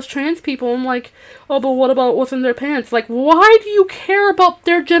talk about trans people. I'm like, oh, but what about what's in their pants? Like, why do you care about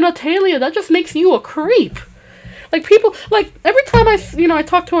their genitalia? That just makes you a creep. Like, people, like, every time I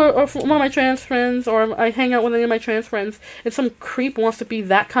talk to one of my trans friends, or I hang out with any of my trans friends, and some creep wants to be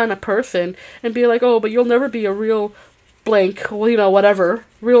that kind of person, and be like, oh, but you'll never be a real blank, whatever,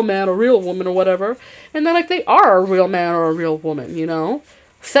 real man or real woman or whatever, and then, like, they are a real man or a real woman,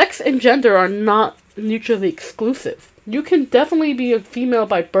 Sex and gender are not mutually exclusive. You can definitely be a female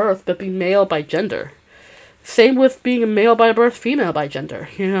by birth, but be male by gender. Same with being a male by birth, female by gender,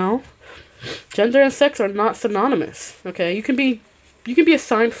 Gender and sex are not synonymous, okay? You can be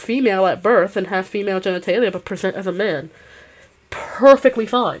assigned female at birth and have female genitalia but present as a man. Perfectly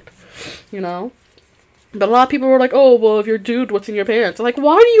fine, But a lot of people were like, oh, well, if you're a dude, what's in your pants? I'm like,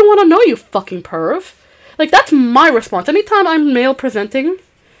 why do you want to know, you fucking perv? Like, that's my response. Anytime I'm male presenting,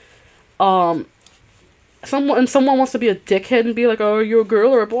 someone wants to be a dickhead and be like, oh, are you a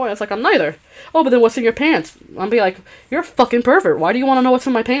girl or a boy? I was like, I'm neither. Oh, but then what's in your pants? I'll be like, you're a fucking pervert. Why do you want to know what's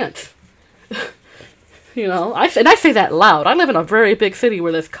in my pants? I say that loud. I live in a very big city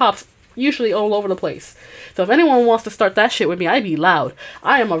where there's cops usually all over the place. So if anyone wants to start that shit with me, I'd be loud.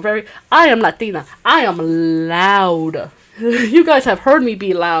 I am Latina. I am loud. You guys have heard me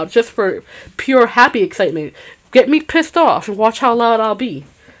be loud just for pure happy excitement. Get me pissed off and watch how loud I'll be.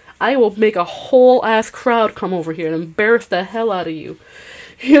 I will make a whole ass crowd come over here and embarrass the hell out of you.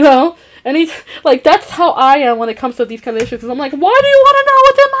 And that's how I am when it comes to these kind of issues. I'm like, why do you want to know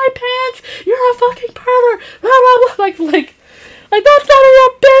what's in my pants? You're a fucking pervert. Blah, blah, blah. Like that's none of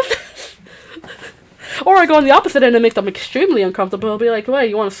your business. Or I go on the opposite end and make them extremely uncomfortable. I'll be like, wait,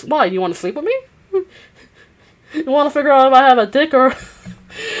 you want to sleep with me? You want to figure out if I have a dick or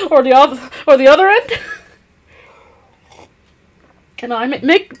the other end? And I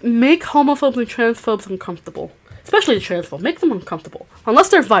make homophobes and transphobes uncomfortable. Especially the transphobes. Make them uncomfortable. Unless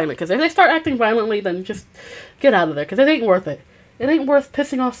they're violent. Because if they start acting violently, then just get out of there. Because it ain't worth it. It ain't worth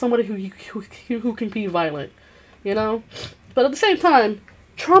pissing off somebody who can be violent. But at the same time,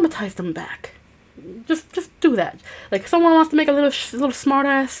 traumatize them back. Just do that. Like, if someone wants to make a little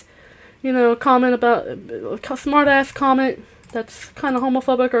smart-ass, comment about... a smart-ass comment that's kind of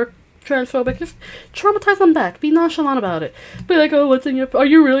homophobic or transphobic, just traumatize them back. Be nonchalant about it. Be like, oh, are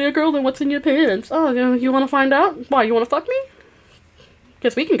you really a girl? Then what's in your pants? Oh, you want to find out? Why, you want to fuck me?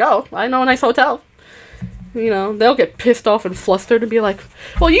 Guess we can go. I know a nice hotel. They'll get pissed off and flustered and be like,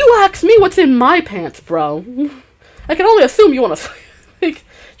 well, you asked me what's in my pants, bro. I can only assume you want to like,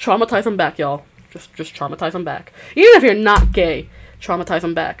 traumatize them back, y'all. Just traumatize them back. Even if you're not gay, traumatize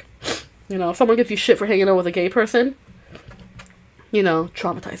them back. If someone gives you shit for hanging out with a gay person,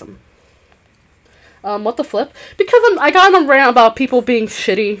 traumatize them. What the flip? Because I got on a rant about people being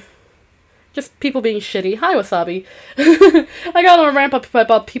shitty. Just people being shitty. Hi, Wasabi. I got on a rant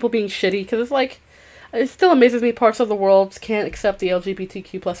about people being shitty, because it's like, it still amazes me parts of the world can't accept the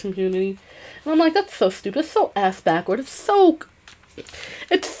LGBTQ plus community. And I'm like, that's so stupid. It's so ass backward. It's so,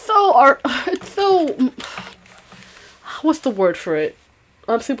 what's the word for it?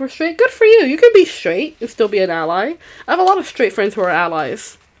 I'm super straight. Good for you. You can be straight and still be an ally. I have a lot of straight friends who are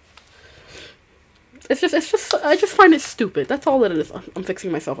allies. I just find it stupid. That's all it is. I'm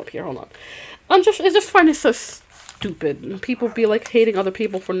fixing myself up here. Hold on. I just find it so stupid. People be like hating other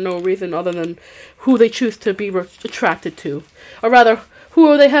people for no reason other than who they choose to be attracted to. Or rather,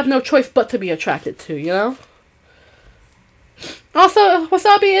 who they have no choice but to be attracted to, Also,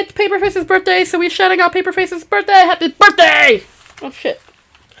 Wasabi, it's Paperface's birthday, so we're shouting out Paperface's birthday! Happy birthday! Oh, shit.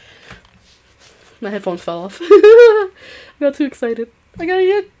 My headphones fell off. I got too excited.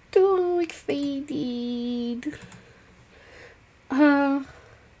 And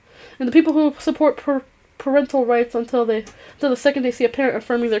the people who support parental rights until the second they see a parent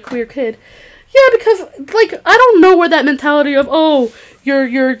affirming their queer kid. Yeah, because, like, I don't know where that mentality of, oh,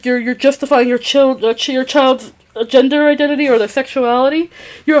 you're justifying your child's gender identity or their sexuality.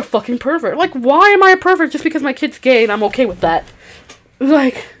 You're a fucking pervert. Like, why am I a pervert just because my kid's gay and I'm okay with that?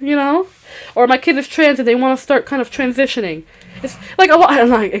 Like, Or my kid is trans and they want to start kind of transitioning. It's like a lot.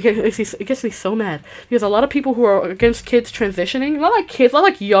 It gets me so mad because a lot of people who are against kids transitioning, not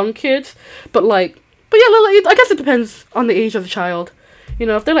like young kids, but yeah, I guess it depends on the age of the child.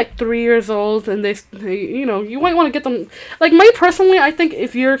 If they're like 3 years old and they you might want to get them. Like me personally, I think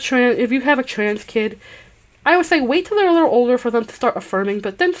if you have a trans kid, I would say wait till they're a little older for them to start affirming,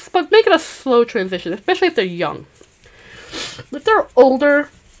 but make it a slow transition, especially if they're young. If they're older,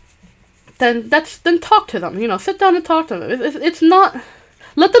 then talk to them. Sit down and talk to them. It's not.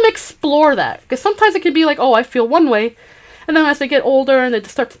 Let them explore that. Because sometimes it can be like, oh, I feel one way. And then as they get older and they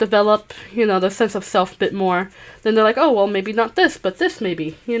start to develop, you know, the sense of self a bit more, then they're like, oh, well, maybe not this, but this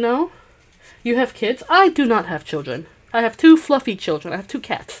maybe, you know? You have kids? I do not have children. I have 2 fluffy children. I have 2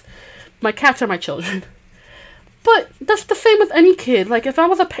 cats. My cats are my children. But that's the same with any kid. Like, if I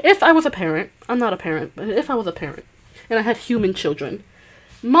was a parent, I'm not a parent, but if I was a parent, and I had human children,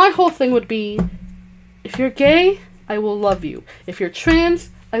 my whole thing would be, if you're gay, I will love you. If you're trans,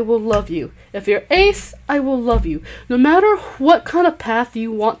 I will love you. If you're ace, I will love you. No matter what kind of path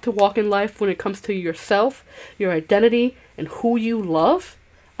you want to walk in life when it comes to yourself, your identity, and who you love,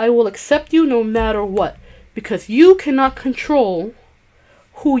 I will accept you no matter what. Because you cannot control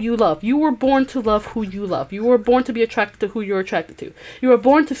who you love. You were born to love who you love. You were born to be attracted to who you're attracted to. You were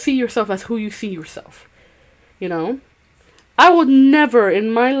born to see yourself as who you see yourself. You know? I would never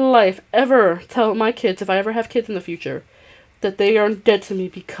in my life ever tell my kids, if I ever have kids in the future, that they are dead to me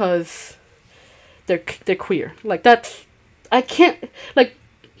because they're queer. Like, that's... I can't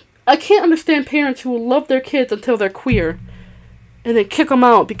understand parents who will love their kids until they're queer and then kick them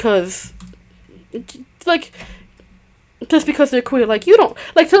out because... Like... Just because they're queer, like, you don't...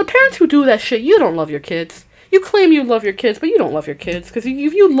 Like, to the parents who do that shit, you don't love your kids. You claim you love your kids, but you don't love your kids. Because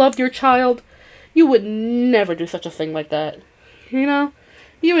if you loved your child, you would never do such a thing like that. You know?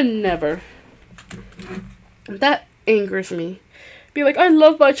 You would never. That angers me. Be like, I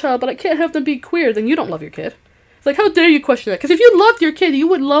love my child, but I can't have them be queer. Then you don't love your kid. It's like, how dare you question that? Because if you loved your kid, you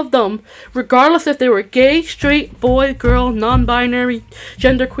would love them regardless if they were gay, straight, boy, girl, non-binary,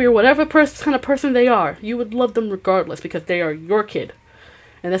 genderqueer, whatever kind of person they are. You would love them regardless because they are your kid.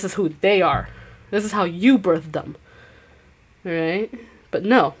 And this is who they are. This is how you birthed them. Alright? But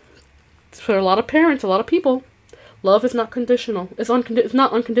no. For a lot of parents, a lot of people, love is not conditional. It's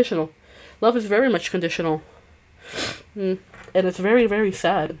not unconditional. Love is very much conditional. And it's very, very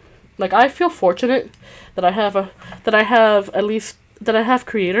sad. Like, I feel fortunate that I have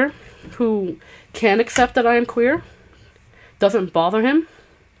creator who can accept that I am queer. Doesn't bother him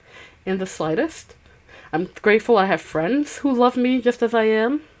in the slightest. I'm grateful I have friends who love me just as I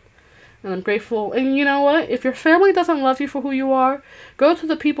am. And I'm grateful. And you know what? If your family doesn't love you for who you are, go to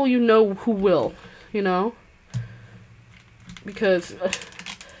the people you know who will. You know? Because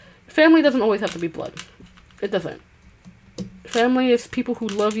family doesn't always have to be blood. It doesn't. Family is people who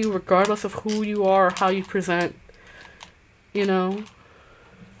love you regardless of who you are or how you present. You know?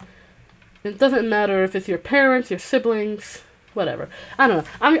 It doesn't matter if it's your parents, your siblings, whatever. I don't know.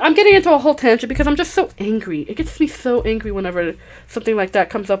 I'm getting into a whole tangent because I'm just so angry. It gets me so angry whenever something like that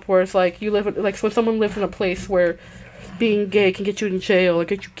comes up where it's like when someone lives in a place where being gay can get you in jail, or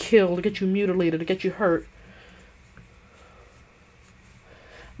get you killed, or get you mutilated, or get you hurt.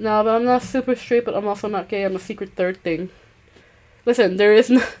 No, but I'm not super straight, but I'm also not gay. I'm a secret third thing. Listen, there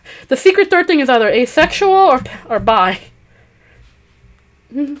is no... The secret third thing is either asexual or bi.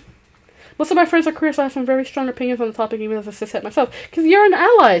 Most of my friends are queer, so I have some very strong opinions on the topic, even as a cishet myself. Because you're an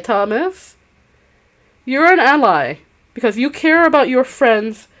ally, Thomas. You're an ally. Because you care about your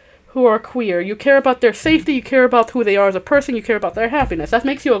friends who are queer. You care about their safety. You care about who they are as a person. You care about their happiness. That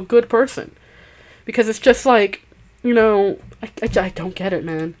makes you a good person. Because it's just like, you know... I don't get it,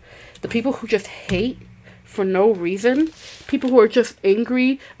 man. The people who just hate for no reason, people who are just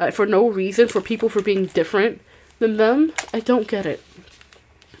angry for no reason for people for being different than them, I don't get it.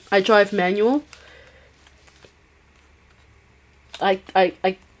 I drive manual. I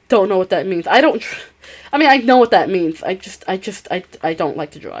don't know what that means. I mean, I know what that means. I don't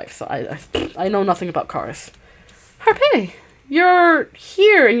like to drive, so I know nothing about cars. Harpy, you're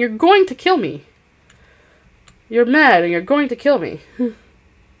here and you're going to kill me. You're mad and you're going to kill me.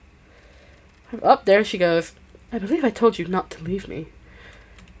 Up there she goes. I believe I told you not to leave me.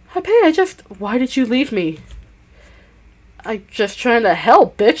 Harpy, why did you leave me? I'm just trying to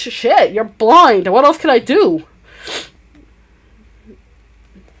help, bitch. Shit, you're blind. What else can I do?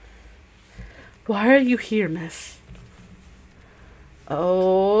 Why are you here, miss?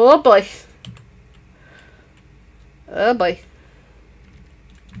 Oh, boy. Oh, boy.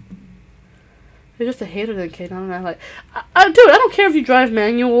 You're just a hater then, Kate. Dude, I don't care if you drive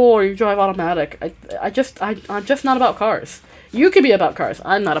manual or you drive automatic. I'm just not about cars. You can be about cars.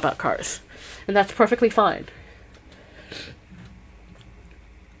 I'm not about cars. And that's perfectly fine.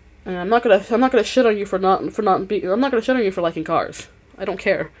 And I'm not gonna shit on you I'm not gonna shit on you for liking cars. I don't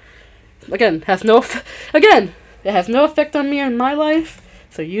care. Again, it has no effect on me in my life,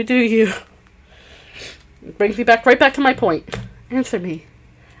 so you do you. It brings me right back to my point. Answer me.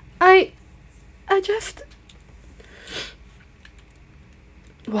 Why?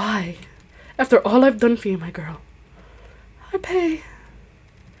 After all I've done for you, my girl. I pay.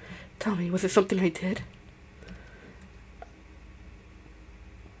 Tell me, was it something I did?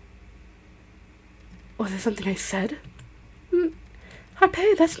 Was it something I said?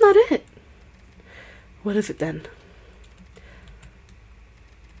 Harpay, that's not it. What is it then?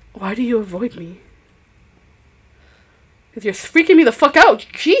 Why do you avoid me? Because you're freaking me the fuck out.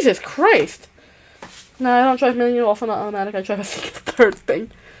 Jesus Christ. No, I don't drive manual, also not automatic. I drive a third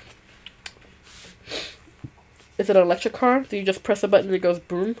thing. Is it an electric car? Do you just press a button and it goes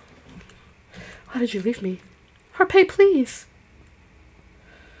boom? Why did you leave me? Harpay, please.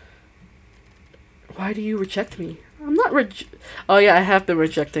 Why do you reject me? I'm not Oh yeah, I have been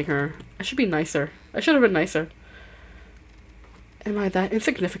rejecting her. I should be nicer. I should have been nicer. Am I that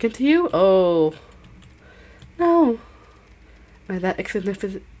insignificant to you? Oh. No. Am I that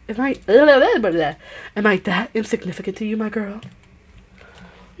insignificant? Am I that insignificant to you, my girl?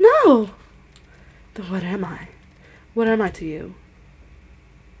 No. Then what am I? What am I to you?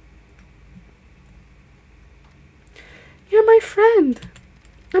 You're my friend.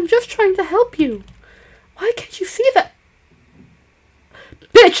 I'm just trying to help you. Why can't you see that?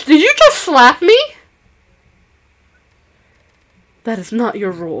 Bitch, did you just slap me? That is not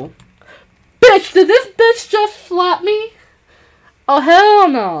your role. Bitch, did this bitch just slap me? Oh, hell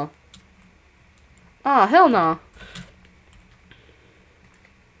no. Ah, hell no.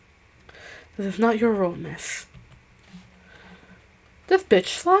 This is not your role, miss. This bitch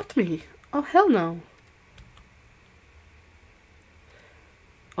slapped me. Oh, hell no.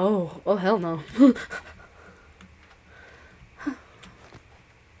 Oh, hell no.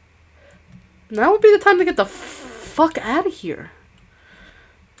 Now would be the time to get the fuck out of here.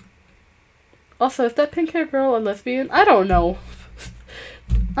 Also, is that pink hair girl a lesbian? I don't know.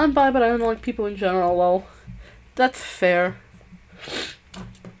 I'm bi, but I don't like people in general, lol. That's fair.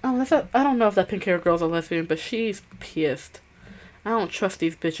 Oh, I don't know if that pink hair girl's a lesbian, but she's pissed. I don't trust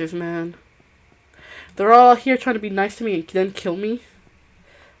these bitches, man. They're all here trying to be nice to me and then kill me.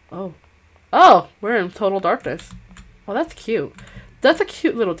 Oh. Oh, we're in total darkness. Oh, that's cute. That's a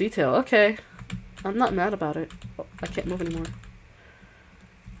cute little detail. Okay. I'm not mad about it. Oh, I can't move anymore.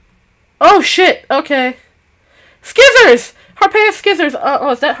 Oh, shit! Okay. Skizzers! Harpay has skizzers!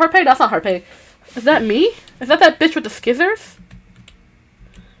 Oh, is that Harpay? That's not Harpay. Is that me? Is that bitch with the skizzers?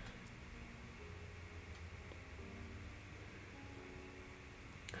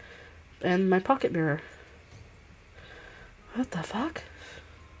 And my pocket mirror. What the fuck?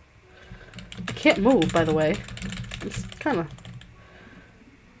 I can't move, by the way. It's kind of...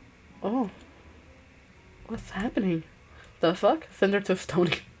 Oh. What's happening? The fuck? Send her to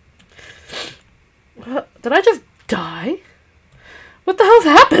Stony. What? Did I just die? What the hell's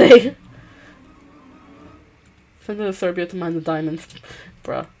happening? Send her to Serbia to mine the diamonds.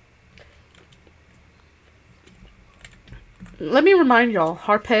 Bruh. Let me remind y'all,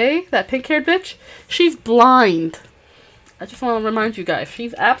 Harpay, that pink-haired bitch, she's blind. I just want to remind you guys,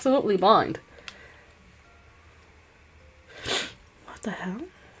 she's absolutely blind. What the hell?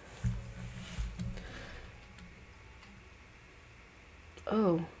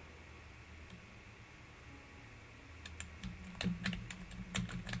 Oh.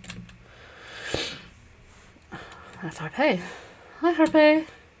 That's Harpay. Hi, Harpay.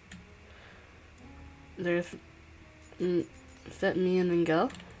 There's... is that me and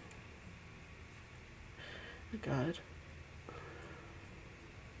Miguel? Oh god.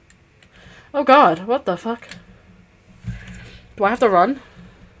 Oh god, what the fuck? Do I have to run?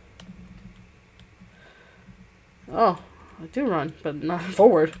 Oh, I do run, but not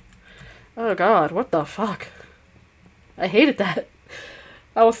forward. Oh god, what the fuck? I hated that.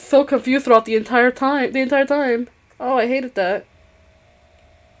 I was so confused throughout the entire time. Oh, I hated that.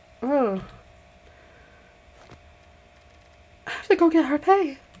 Oh. I have to go get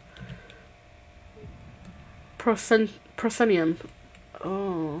Harpay. Proscenium.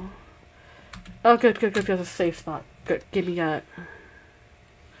 Oh. Oh, good. That's a safe spot. Good. Give me that.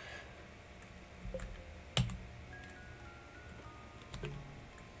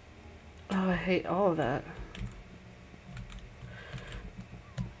 Oh, I hate all of that.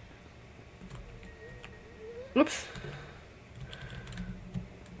 Oops.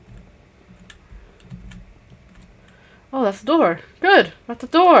 Oh, that's the door. Good. That's the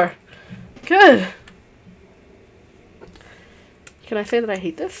door. Good. Can I say that I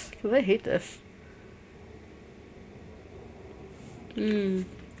hate this? Because I hate this. This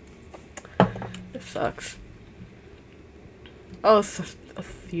sucks. Oh, it's a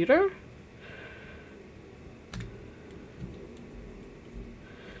theater?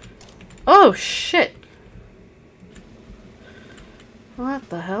 Oh, shit. What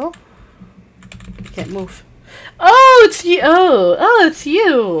the hell? Can't move. Oh, it's you. Oh, it's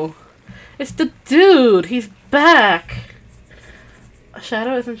you. It's the dude! He's back!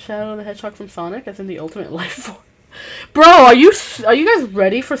 Shadow isn't Shadow the Hedgehog from Sonic, as in the ultimate life form. Bro, are you guys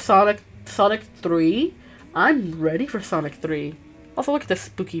ready for Sonic 3? I'm ready for Sonic 3. Also, look at this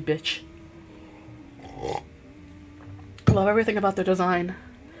spooky bitch. Love everything about their design.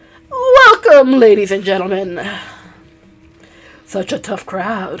 Welcome, ladies and gentlemen. Such a tough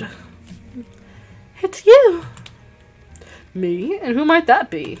crowd. It's you. Me? And who might that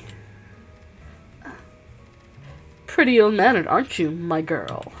be? Pretty ill-mannered, aren't you, my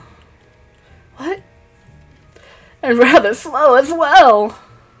girl? What? And rather slow as well.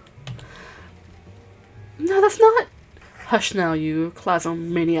 No, that's not. Hush now, you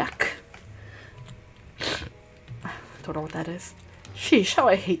Clasomaniac. Don't know what that is. Sheesh, how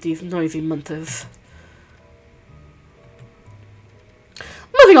I hate these noisy munters.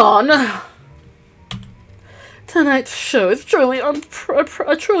 Moving on. Tonight's show is truly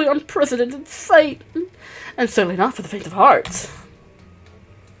a truly unprecedented sight, and certainly not for the faint of heart.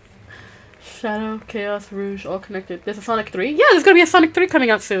 Shadow, Chaos, Rouge, all connected. There's a Sonic 3? Yeah, there's gonna be a Sonic 3 coming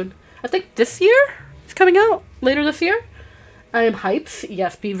out soon. I think this year? It's coming out later this year. I am hypes.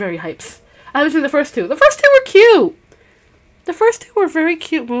 Yes, be very hypes. I haven't seen the first two. The first two were cute. The first two were very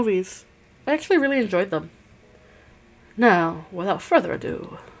cute movies. I actually really enjoyed them. Now, without further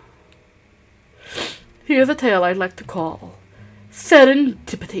ado, here's a tale I'd like to call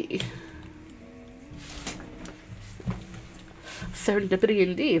Serendipity. Serendipity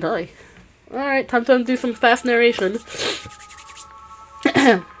indeed, aye. Alright, time to do some fast narration.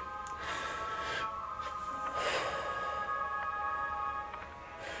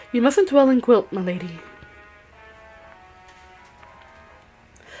 You mustn't dwell in guilt, my lady.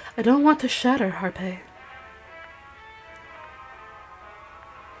 I don't want to shatter, Harpe.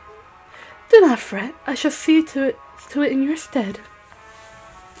 Do not fret. I shall see to it in your stead.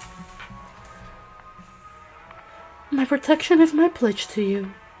 My protection is my pledge to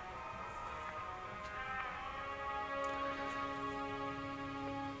you.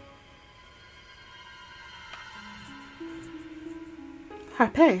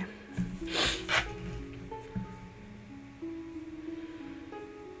 Harpe.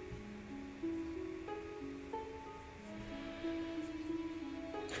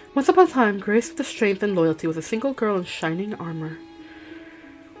 Once upon a time, graced with the strength and loyalty was a single girl in shining armor.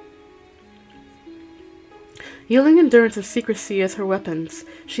 Yielding endurance and secrecy as her weapons,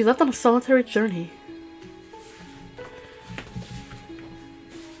 she left on a solitary journey.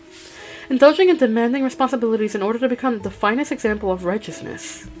 Indulging in demanding responsibilities in order to become the finest example of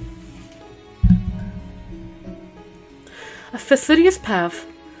righteousness. A fastidious path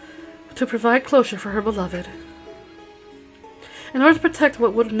to provide closure for her beloved. In order to protect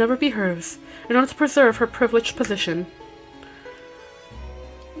what would never be hers, in order to preserve her privileged position.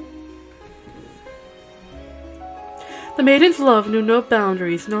 The maiden's love knew no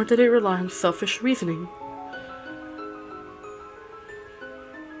boundaries, nor did it rely on selfish reasoning.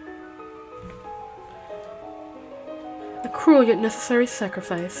 A cruel yet necessary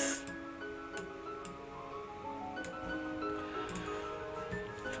sacrifice.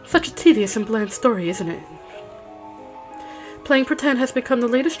 Such a tedious and bland story, isn't it? Playing pretend has become the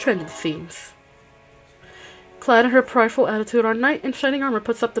latest trend, it seems. Clad in her prideful attitude, our knight in shining armor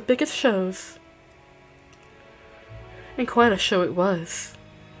puts up the biggest shows. And quite a show it was.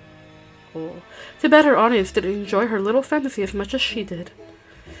 Oh, too bad her audience didn't enjoy her little fantasy as much as she did.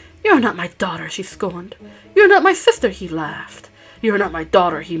 "You are not my daughter," she scorned. "You are not my sister," he laughed. "You are not my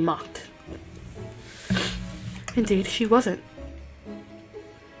daughter," he mocked. Indeed, she wasn't.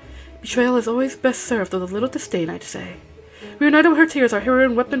 Betrayal is always best served with a little disdain, I'd say. Reunited with her tears, our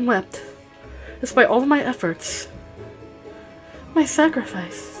heroine wept and wept. Despite all of my efforts. My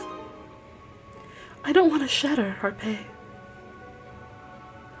sacrifice. I don't want to shatter, Harpe.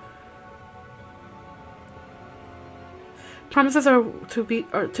 Promises are to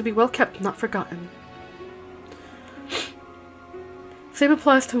be well kept, not forgotten. Same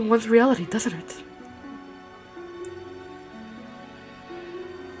applies to one's reality, doesn't it?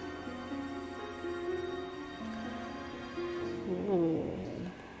 Ooh.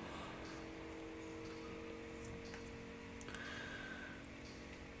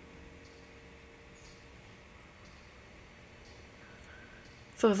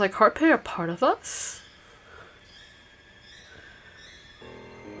 So is like Harpe a part of us?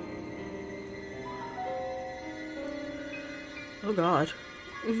 Oh god.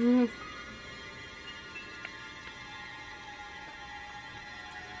 Mm-hmm.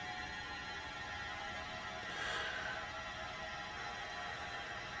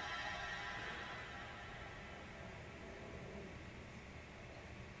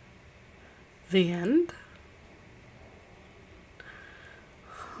 The end?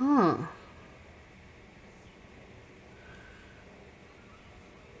 Huh.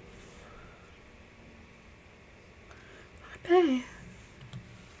 Okay.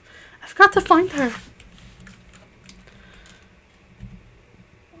 I've got to find her.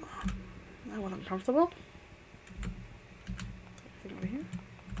 I want uncomfortable. Anything over here?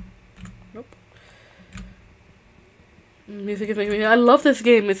 Nope. Music is making me. I love this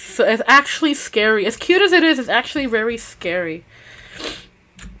game. It's actually scary. As cute as it is, it's actually very scary.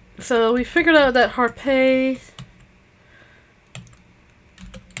 So we figured out that Harpay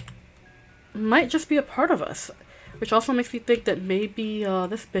might just be a part of us, which also makes me think that maybe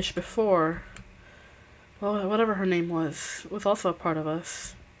this bitch before, well, whatever her name was also a part of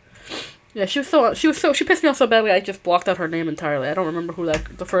us. Yeah, she pissed me off so badly I just blocked out her name entirely. I don't remember who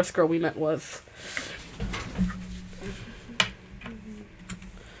the first girl we met was.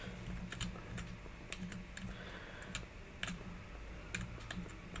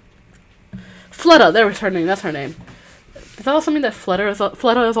 Fleta, there was her name. That's her name. Does that also mean that Fleta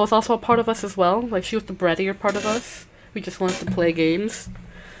is also a part of us as well? Like, she was the breadier part of us. We just wanted to play games.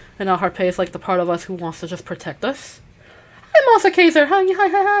 And now Harpay is like the part of us who wants to just protect us. Hi, Masa Kaiser.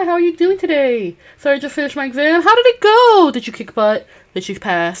 Hi. How are you doing today? Sorry, I just finished my exam. How did it go? Did you kick butt? Did you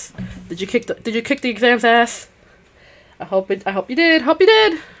pass? Did you kick the exam's ass? I hope you did. Hope you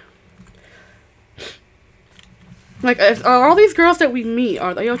did. Like, are all these girls that we meet,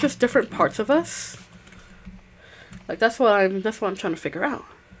 are they all just different parts of us? Like, that's what I'm trying to figure out.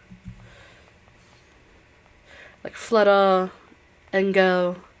 Like Fleta,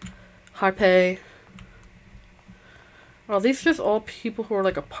 Engel, Harpay. Are these just all people who are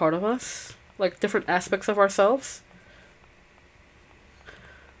like a part of us? Like different aspects of ourselves?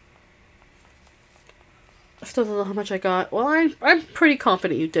 I still don't know how much I got. Well, I'm pretty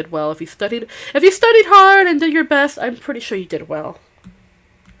confident you did well. If you studied hard and did your best, I'm pretty sure you did well.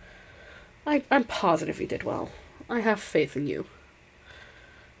 I'm positive you did well. I have faith in you.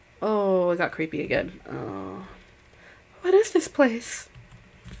 Oh, it got creepy again. Oh. What is this place?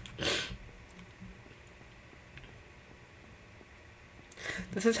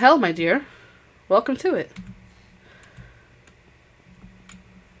 This is hell, my dear. Welcome to it.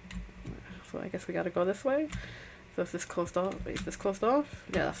 So I guess we gotta go this way. So is this closed off? Wait, is this closed off?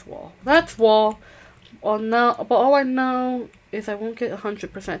 Yeah, that's wall. That's wall. Oh no, but all I know is I won't get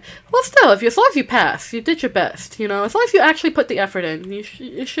 100%. Well, still, as long as you pass, you did your best. You know, as long as you actually put the effort in, you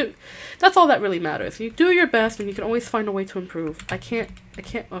should. That's all that really matters. You do your best, and you can always find a way to improve. I can't.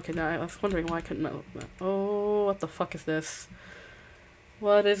 Okay, now I was wondering why I couldn't. Oh, what the fuck is this?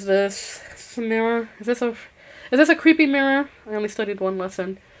 What is this? Is this a mirror? Is this a creepy mirror? I only studied one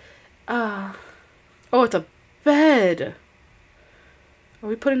lesson. Oh, it's a bed. Are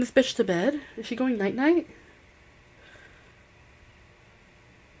we putting this bitch to bed? Is she going night-night?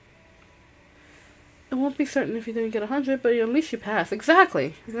 It won't be certain if you didn't get 100, but at least you passed.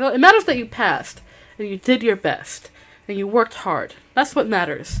 Exactly. It matters that you passed, and you did your best, and you worked hard. That's what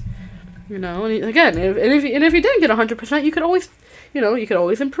matters. You know, and again, if you didn't get 100%, you could always, you could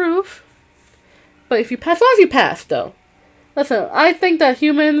always improve. But if you pass, as long as you passed, though. Listen, I think that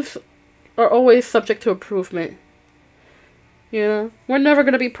humans are always subject to improvement. You know, we're never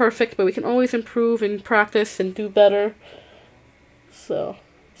going to be perfect, but we can always improve and practice and do better. So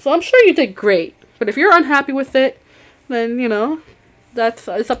I'm sure you did great. But if you're unhappy with it, then,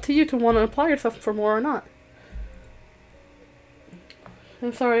 it's up to you to want to apply yourself for more or not.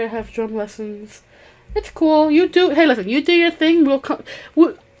 I'm sorry I have drum lessons. It's cool. Hey, listen, you do your thing.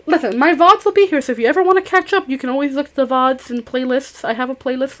 Listen, my VODs will be here, so if you ever want to catch up, you can always look at the VODs and playlists. I have a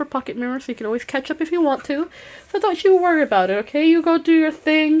playlist for Pocket Mirror, so you can always catch up if you want to. So don't you worry about it, okay? You go do your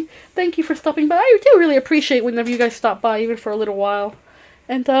thing. Thank you for stopping by. I do really appreciate whenever you guys stop by, even for a little while.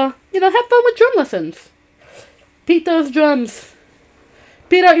 And, have fun with drum lessons. Beat those drums.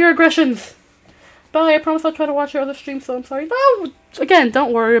 Beat out your aggressions. Bye, I promise I'll try to watch your other streams, so I'm sorry. No, again,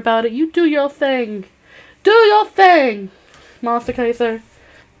 don't worry about it. You do your thing. Do your thing, Monster Kaiser.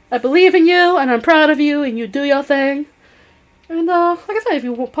 I believe in you, and I'm proud of you, and you do your thing. And, like I said, if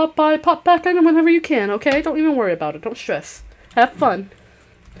you want pop back in whenever you can, okay? Don't even worry about it. Don't stress. Have fun.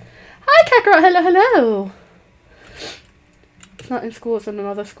 Hi, Kakarot. Hello. It's not in school, it's in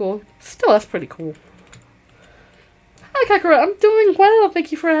another school. Still, that's pretty cool. Hi, Kakarot. I'm doing well.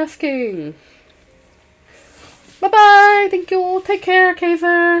 Thank you for asking. Bye-bye. Thank you. Take care,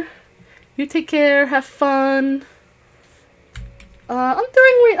 Kaiser. You take care. Have fun. I'm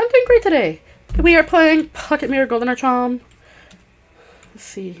doing great today. We are playing Pocket Mirror Goldenertraum. Let's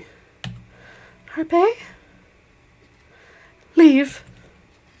see. Harpay? Leave.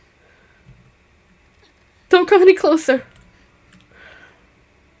 Don't come any closer.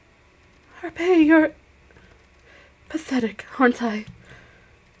 Harpay, you're pathetic, aren't I?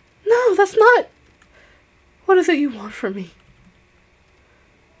 No, that's not. What is it you want from me?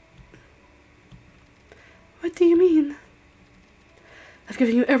 What do you mean? I've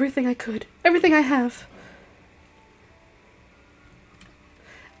given you everything I could. Everything I have.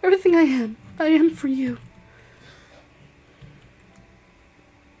 Everything I am. I am for you.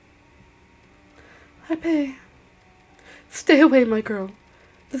 Harpay. Stay away, my girl.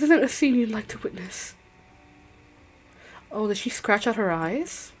 This isn't a scene you'd like to witness. Oh, did she scratch out her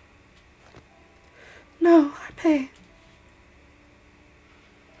eyes? No, Harpay.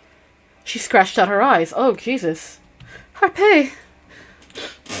 She scratched out her eyes. Oh, Jesus. Harpay.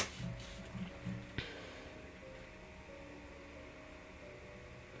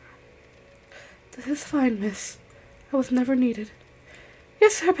 This is fine, miss. I was never needed.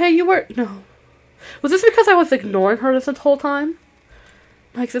 Yes, Harpay, you were... No. Was this because I was ignoring her this whole time?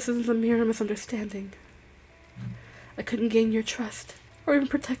 My existence is a mere misunderstanding. I couldn't gain your trust, or even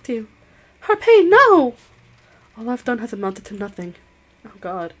protect you. Harpay, no! All I've done has amounted to nothing. Oh,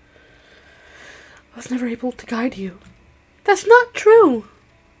 God. I was never able to guide you. That's not true!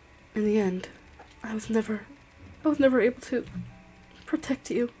 In the end, I was never able to protect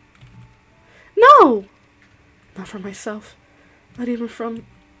you. No! Not from myself. Not even from...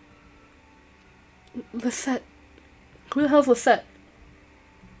 Lisette. Who the hell's Lisette?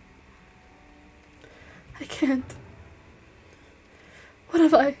 I can't. What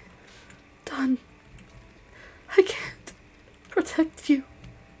have I done? I can't protect you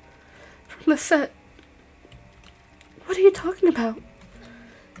from Lisette. What are you talking about?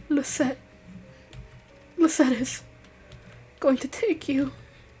 Lisette is going to take you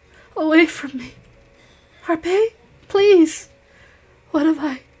away from me. Harpay, please. What have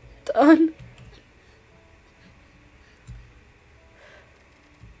I done?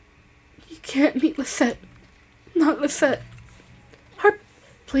 You can't meet Lisette. Not Lisette.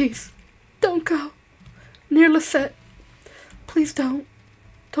 Please, don't go near Lisette. Please don't.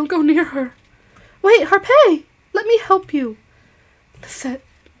 Don't go near her. Wait, Harpay! Let me help you.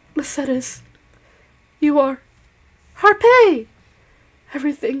 Lisette is... You are... Harpay!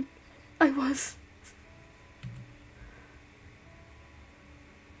 Everything I was...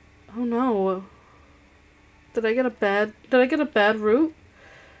 Oh no. Did I get a bad route?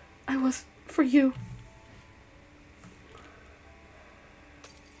 I was for you.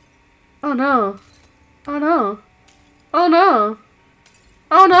 Oh no. Oh no. Oh no.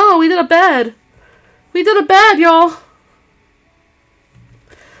 Oh no, we did a bad. We did a bad, y'all.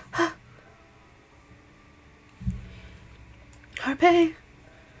 Harpay.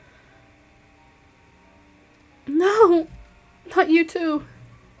 No. Not you too.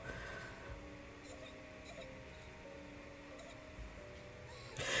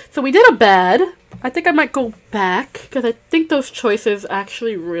 So we did a bad. I think I might go back, because I think those choices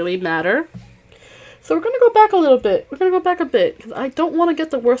actually really matter. So we're going to go back a little bit. We're going to go back a bit, because I don't want to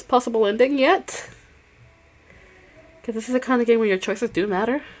get the worst possible ending yet. Because this is the kind of game where your choices do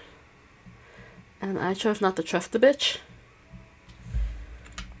matter. And I chose not to trust the bitch.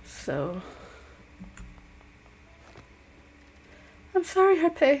 So... I'm sorry,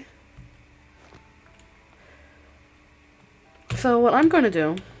 Harpay. So what I'm going to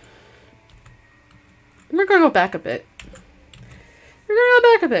do... We're going to go back a bit. We're going to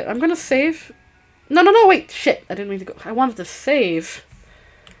go back a bit. I'm going to save... No, wait. Shit. I didn't mean to go... I wanted to save.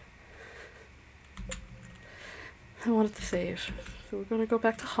 So we're going to go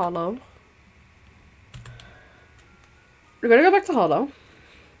back to Hollow. We're going to go back to Hollow.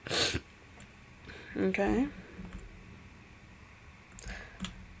 Okay.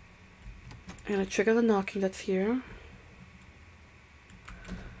 I'm going to trigger the knocking that's here.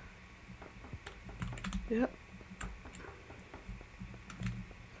 Yep.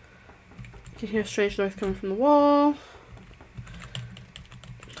 You can hear a strange noise coming from the wall.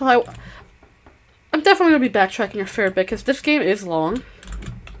 So I'm definitely going to be backtracking a fair bit because this game is long.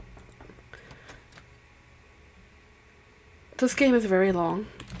 This game is very long.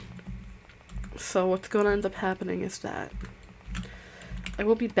 So what's going to end up happening is that I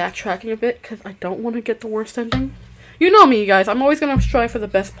will be backtracking a bit because I don't want to get the worst ending. You know me, guys. I'm always going to strive for the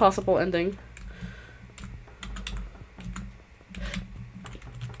best possible ending.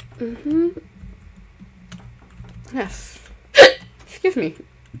 Yes. Excuse me.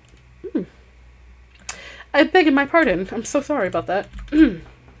 I beg my pardon. I'm so sorry about that.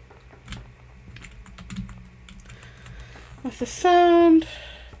 What's the sound?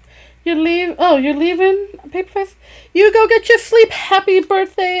 You leave? Oh, you're leaving? Paperface? You go get your sleep. Happy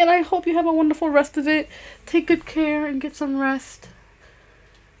birthday, and I hope you have a wonderful rest of it. Take good care and get some rest.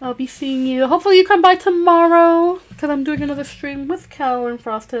 I'll be seeing you. Hopefully you come by tomorrow, because I'm doing another stream with Cal and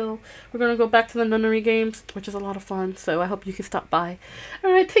Frosthill. We're going to go back to the nunnery games, which is a lot of fun, so I hope you can stop by.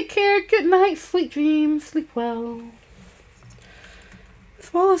 Alright, take care. Good night. Sweet dreams. Sleep well.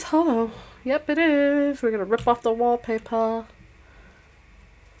 This wall is hollow. Yep, it is. We're going to rip off the wallpaper.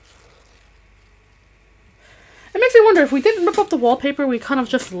 It makes me wonder, if we didn't rip off the wallpaper, we kind of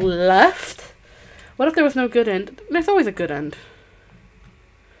just left. What if there was no good end? There's always a good end.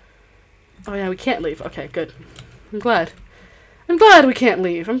 Oh yeah, we can't leave. Okay, good. I'm glad. I'm glad we can't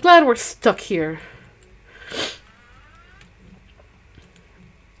leave. I'm glad we're stuck here.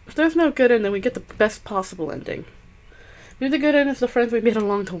 If there's no good end, then we get the best possible ending. Maybe the good end is the friends we made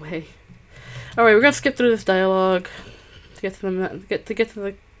along the way. Alright, we're gonna skip through this dialogue to get to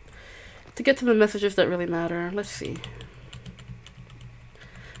the messages that really matter. Let's see.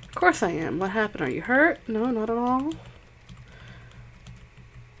 Of course I am. What happened? Are you hurt? No, not at all.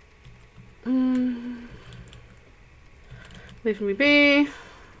 Leave me be.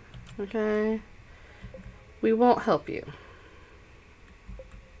 Okay. We won't help you.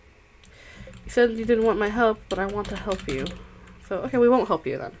 You said you didn't want my help, but I want to help you. So, okay, we won't help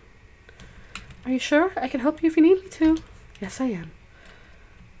you then. Are you sure? I can help you if you need me to. Yes, I am.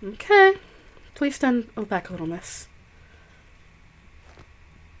 Okay. Please stand back a little, miss.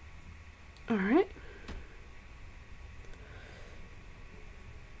 Alright.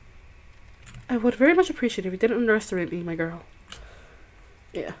 I would very much appreciate it if you didn't underestimate me, my girl.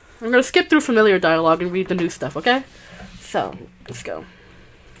 Yeah. I'm gonna skip through familiar dialogue and read the new stuff, okay? So, let's go.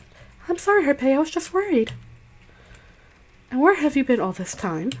 I'm sorry, Harpay, I was just worried. And where have you been all this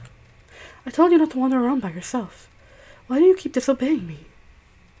time? I told you not to wander around by yourself. Why do you keep disobeying me?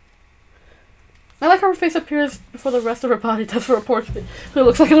 I like how her face appears before the rest of her body does for a portrait. It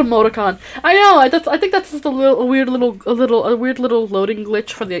looks like an emoticon. I know. I think that's just a weird little loading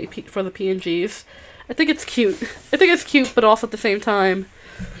glitch for the PNGs. I think it's cute. I think it's cute, but also at the same time,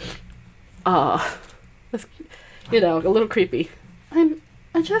 that's, you know, a little creepy.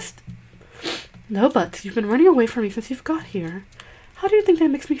 No, but you've been running away from me since you've got here. How do you think that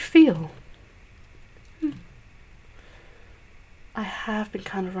makes me feel? I have been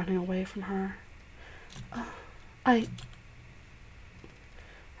kind of running away from her. I'm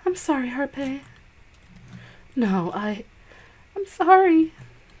sorry, Harpay. No, I'm sorry.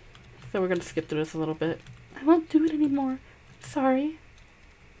 So we're gonna skip through this a little bit. I won't do it anymore. I'm sorry.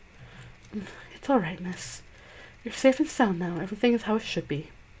 It's alright, miss. You're safe and sound now. Everything is how it should be.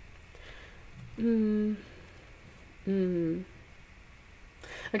 I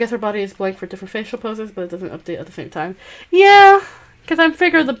guess her body is blank for different facial poses, but it doesn't update at the same time. Yeah, because I'm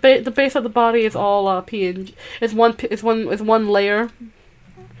figuring the base of the body is all PNG. It's one layer,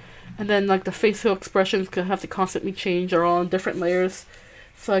 and then like the facial expressions could have to constantly change or on different layers.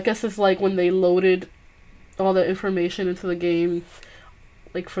 So I guess it's like when they loaded all the information into the game,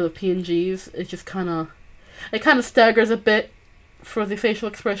 like for the PNGs, it just kind of staggers a bit for the facial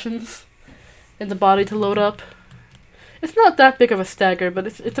expressions and the body to load up. It's not that big of a stagger, but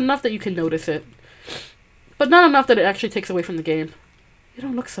it's enough that you can notice it. But not enough that it actually takes away from the game. You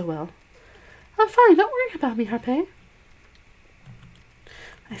don't look so well. I'm fine, don't worry about me, Harpay.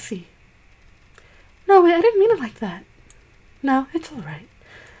 I see. No, wait, I didn't mean it like that. No, it's alright.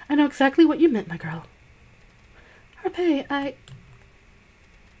 I know exactly what you meant, my girl. Harpay,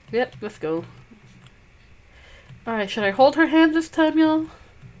 Yep, let's go. Alright, should I hold her hand this time, y'all?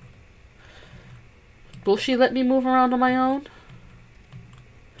 Will she let me move around on my own?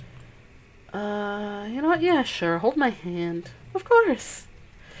 You know what? Yeah, sure. Hold my hand. Of course.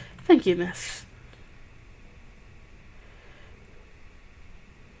 Thank you, miss.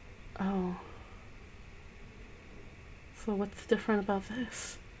 Oh. So what's different about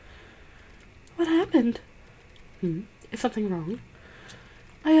this? What happened? Is something wrong?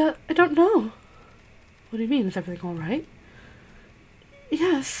 I don't know. What do you mean? Is everything all right?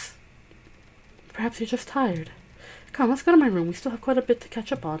 Yes. Perhaps you're just tired. Come, let's go to my room. We still have quite a bit to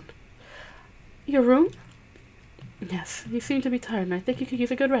catch up on. Your room? Yes, you seem to be tired, and I think you could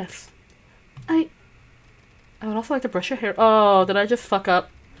use a good rest. I would also like to brush your hair. Oh, did I just fuck up?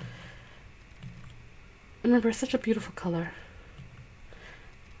 Remember, it's such a beautiful color.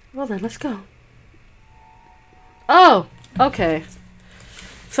 Well then, let's go. Oh, okay.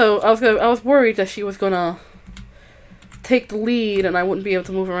 So I was worried that she was gonna take the lead and I wouldn't be able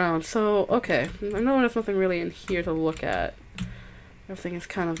to move around. So, okay. I know there's nothing really in here to look at. Everything is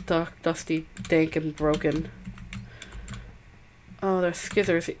kind of dusty, dank, and broken. Oh, there's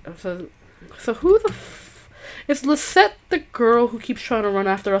skizzers. So who the is Lisette the girl who keeps trying to run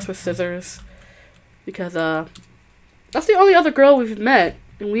after us with scissors? Because, that's the only other girl we've met,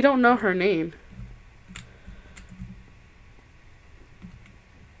 and we don't know her name.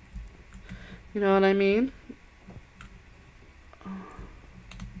 You know what I mean?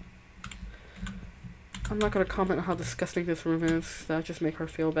 I'm not gonna comment on how disgusting this room is. That'll just make her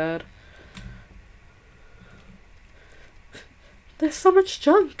feel bad. There's so much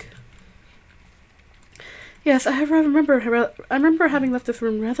junk. Yes, I remember having left this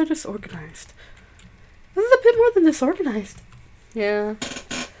room rather disorganized. This is a bit more than disorganized. Yeah,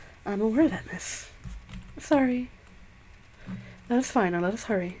 I'm aware of that, miss. Sorry. That is fine. Now let us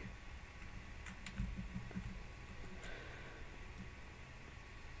hurry.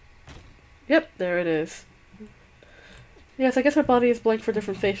 Yep, there it is. Yes, I guess her body is blank for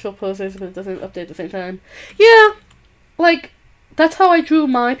different facial poses, but it doesn't update at the same time. Yeah, like, that's how I drew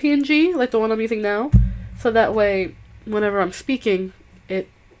my PNG, like the one I'm using now. So that way, whenever I'm speaking, it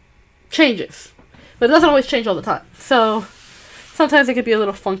changes. But it doesn't always change all the time. So, sometimes it could be a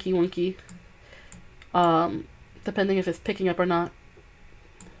little funky wonky. Depending if it's picking up or not.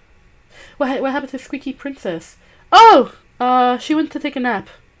 What happened to Squeaky Princess? Oh! She went to take a nap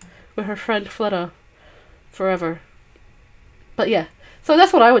with her friend Fletta. Forever. But yeah. So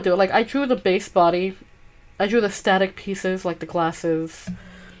that's what I would do. Like, I drew the base body. I drew the static pieces, like the glasses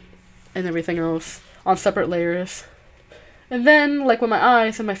and everything else, on separate layers. And then, like, with my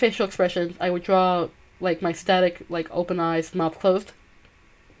eyes and my facial expressions, I would draw, like, my static, like, open eyes, mouth closed.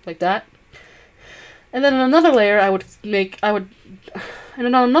 Like that. And then in another layer, I would make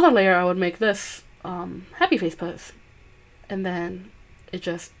this, happy face pose. And then it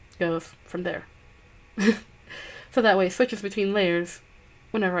just goes from there. So that way it switches between layers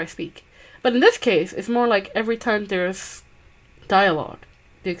whenever I speak. But in this case, it's more like every time there's dialogue,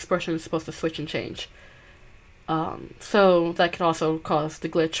 the expression is supposed to switch and change. So that could also cause the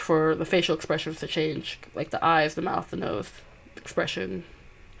glitch for the facial expressions to change, like the eyes, the mouth, the nose, expression,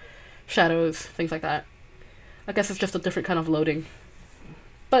 shadows, things like that. I guess it's just a different kind of loading.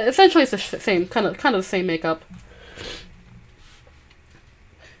 But essentially it's the same, kind of the same makeup.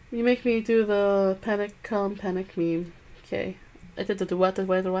 You make me do the panic, calm, panic meme. Okay. I did the duet, the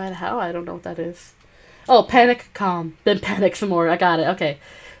way, the what, how? I don't know what that is. Oh, panic, calm, then panic some more. I got it. Okay.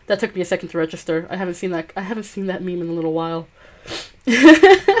 That took me a second to register. I haven't seen that meme in a little while.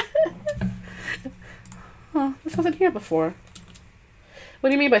 Oh, this wasn't here before. What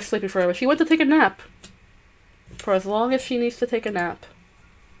do you mean by sleeping forever? She went to take a nap. For as long as she needs to take a nap.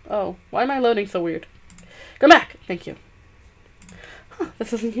 Oh, why am I loading so weird? Go back! Thank you. Huh,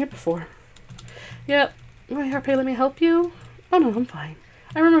 this wasn't here before. Yep. Why, Harpay, let me help you? Oh no, I'm fine.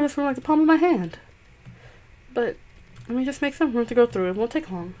 I remember this room like the palm of my hand. But let me just make some room to go through. It won't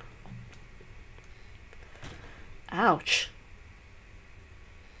take long. Ouch.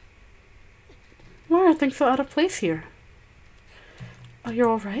 Why are things so out of place here? Oh, you're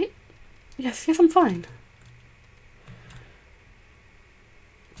alright? Yes, I'm fine.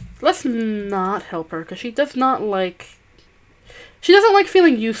 Let's not help her, because she doesn't like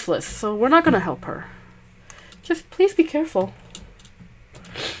feeling useless, so we're not gonna help her. Just please be careful.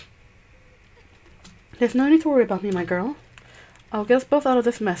 There's no need to worry about me, my girl. I'll get us both out of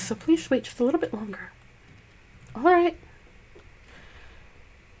this mess, so please wait just a little bit longer. Alright.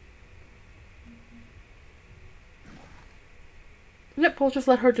 Yep, we'll just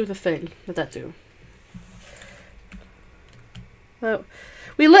let her do the thing that do.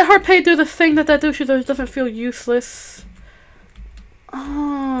 We let Harpay do the thing that do. She doesn't feel useless.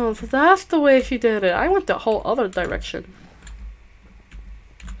 Oh, so that's the way she did it. I went the whole other direction.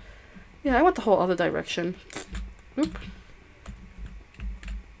 Yeah, I went the whole other direction. Oop.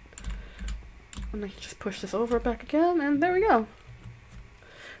 And I can just push this over back again, and there we go.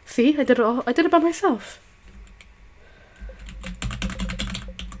 See, I did it by myself.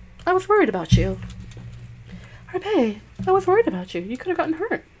 I was worried about you. Harpay, I was worried about you. You could have gotten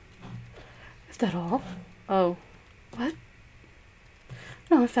hurt. Is that all? Oh. What?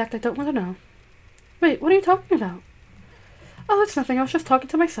 No, in fact, I don't want to know. Wait, what are you talking about? Oh, it's nothing. I was just talking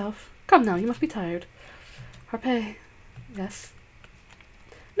to myself. Come now, you must be tired. Harpay. Yes?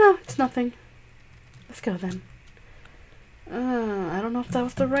 No, it's nothing. Let's go then. I don't know if that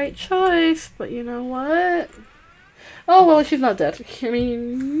was the right choice, but you know what? Oh, well, she's not dead. I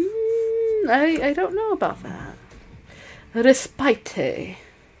mean, I don't know about that. Respite.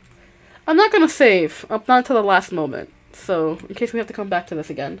 I'm not gonna save up not until the last moment, so in case we have to come back to this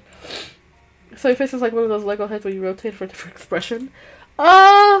again. So your face is like one of those Lego heads where you rotate for a different expression.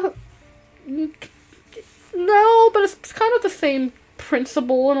 No, but it's kind of the same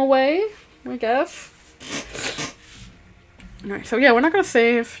principle in a way, I guess. Alright, so yeah, we're not gonna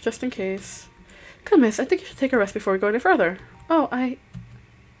save, just in case. Come, miss, I think you should take a rest before we go any further. Oh,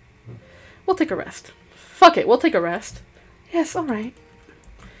 we'll take a rest. Fuck it, we'll take a rest. Yes, alright.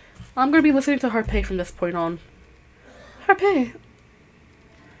 I'm gonna be listening to Harpay from this point on. Harpay?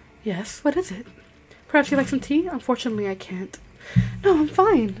 Yes, what is it? Perhaps you'd like some tea? Unfortunately, I can't. No, I'm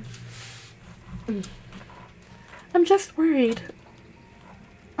fine. I'm just worried.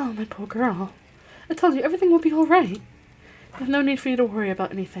 Oh, my poor girl. I told you, everything will be alright. There's no need for you to worry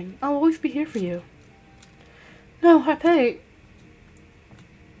about anything. I'll always be here for you. No, Harpay.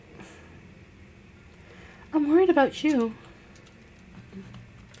 I'm worried about you.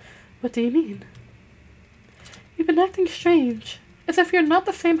 What do you mean? You've been acting strange, as if you're not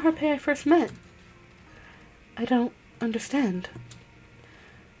the same Harpay I first met. I don't understand.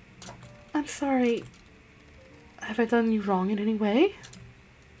 I'm sorry. Have I done you wrong in any way?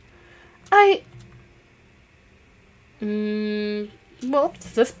 Well, up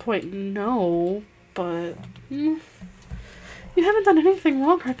to this point, no, but... You haven't done anything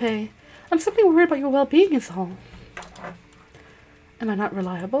wrong, Harpay. I'm simply worried about your well-being is all. Am I not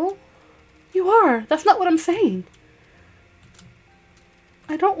reliable? You are! That's not what I'm saying!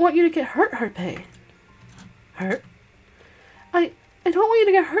 I don't want you to get hurt, Harpay. Hurt? I don't want you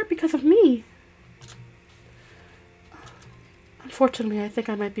to get hurt because of me. Unfortunately, I think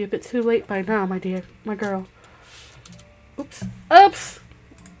I might be a bit too late by now, my girl. Oops. Oops!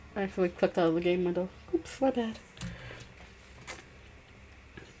 I actually clicked out of the game window. Oops, my bad.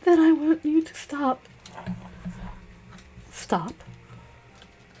 Then I want you to stop. Stop?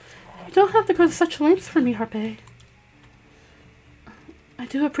 You don't have to go to such lengths for me, Harpay. I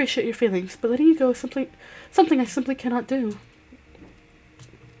do appreciate your feelings, but letting you go is something I simply cannot do.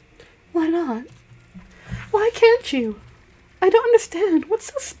 Why not? Why can't you? I don't understand. What's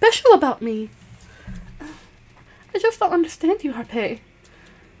so special about me? I just don't understand you, Harpay.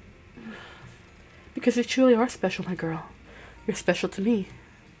 Because you truly are special, my girl. You're special to me.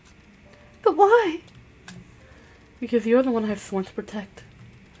 But why? Because you're the one I have sworn to protect.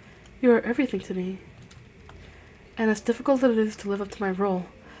 You are everything to me. And as difficult as it is to live up to my role,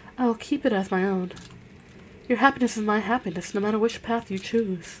 I will keep it as my own. Your happiness is my happiness, no matter which path you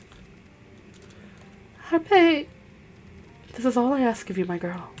choose. Harpay, this is all I ask of you, my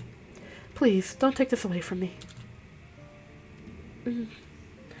girl. Please, don't take this away from me.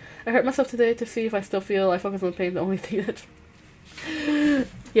 I hurt myself today to see if I still feel I focus on pain, the only thing that...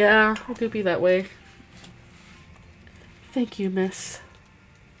 Yeah, I do be that way. Thank you, miss.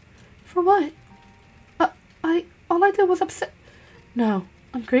 For what? All I did was upset... No,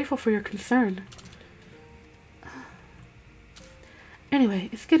 I'm grateful for your concern. Anyway,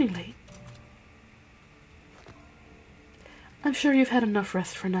 it's getting late. I'm sure you've had enough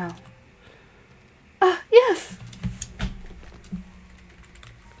rest for now. Yes!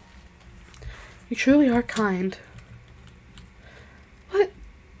 You truly are kind. What?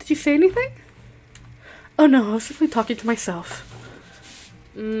 Did you say anything? Oh no, I was simply talking to myself.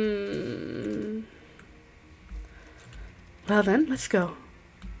 Well then, let's go.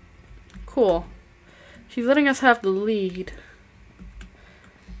 Cool. She's letting us have the lead.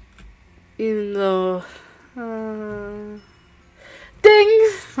 Even though... Ding!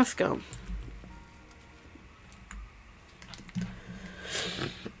 Let's go.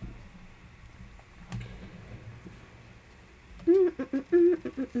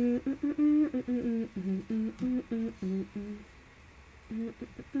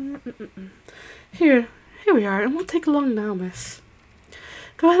 Here we are. It won't take long now, miss.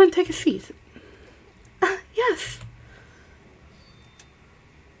 Go ahead and take a seat. Yes.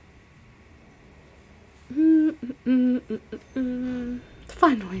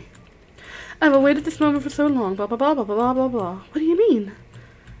 Finally. I've awaited this moment for so long. Blah, blah, blah, blah, blah, blah, blah. What do you mean?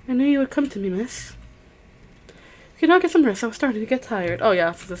 I knew you would come to me, miss. You can now get some rest. I was starting to get tired. Oh,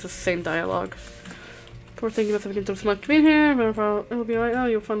 yeah, so this is the same dialogue. Poor thing, you must have been so much to be here. It'll be alright now.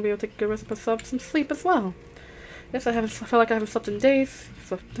 You'll finally be able to take a good rest and put some sleep as well. Yes, I feel like I haven't slept in days.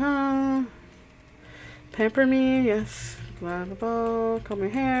 Pamper me, yes. Blah, blah, blah. Comb my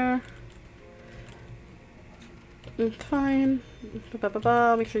hair. It's fine. Blah, blah,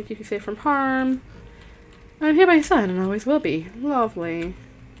 blah. Make sure you keep you safe from harm. I'm here by your side and always will be. Lovely.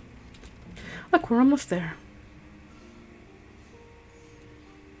 Look, we're almost there.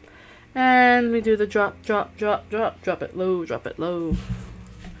 And we do the drop, drop, drop, drop, drop it low, drop it low.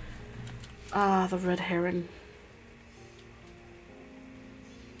 Ah, the red herring.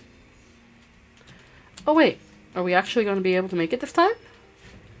 Oh wait, are we actually going to be able to make it this time?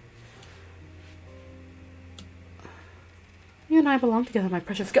 You and I belong together, my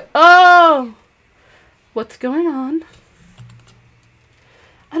precious Oh! What's going on?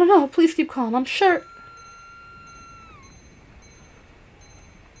 I don't know. Please keep calm. I'm sure.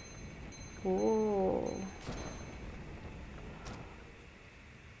 Oh.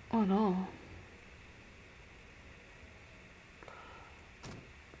 Oh no.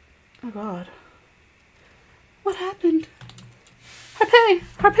 Oh god. What happened? Harpay!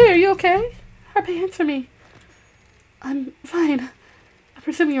 Harpay, are you okay? Harpay, answer me. I'm fine. I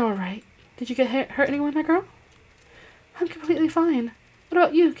presume you're alright. Did you get hurt anywhere, my girl? I'm completely fine. What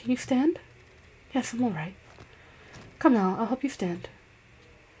about you? Can you stand? Yes, I'm alright. Come now, I'll help you stand.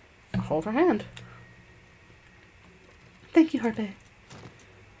 I'll hold her hand. Thank you, Harpay.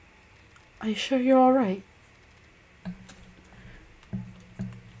 Are you sure you're alright?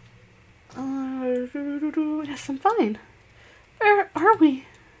 Yes, I'm fine. Where are we?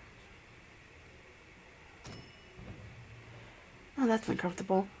 Oh, that's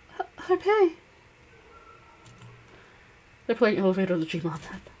uncomfortable. Harpay. They're playing Elevator the Dream on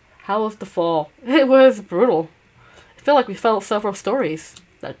that. How was the fall? It was brutal. I feel like we fell several stories.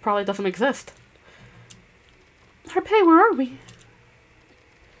 That probably doesn't exist. Harpay, where are we?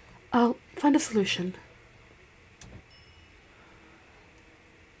 I'll find a solution.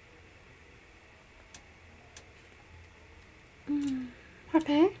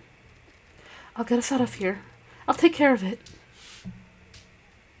 Harpay? I'll get us out of here. I'll take care of it.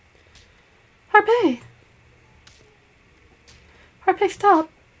 Harpay! Harpay, stop!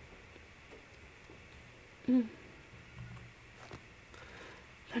 They're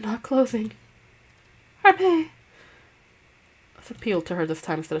not closing. Harpay! Let's appeal to her this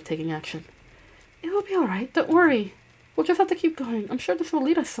time instead of taking action. It will be alright, don't worry. We'll just have to keep going. I'm sure this will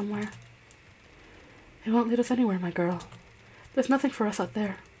lead us somewhere. It won't lead us anywhere, my girl. There's nothing for us out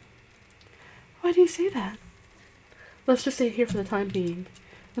there. Why do you say that? Let's just stay here for the time being.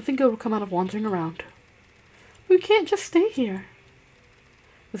 Nothing good will come out of wandering around. We can't just stay here.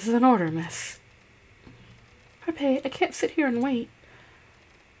 This is an order, miss. Harpay, I can't sit here and wait.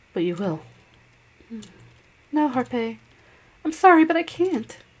 But you will. No, Harpay. I'm sorry, but I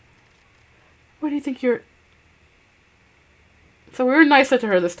can't. Where do you think you're... So we were nicer to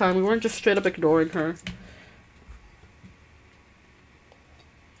her this time. We weren't just straight up ignoring her.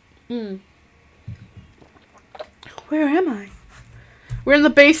 Where am I? We're in the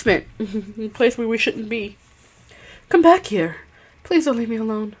basement. A place where we shouldn't be. Come back here. Please don't leave me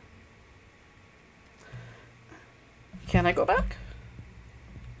alone. Can I go back?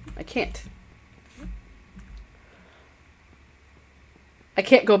 I can't. I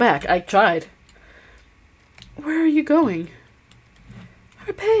can't go back. I tried. Where are you going?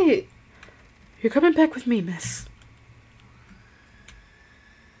 Harpay! You're coming back with me, miss.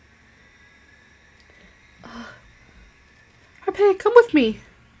 Harpay, come with me.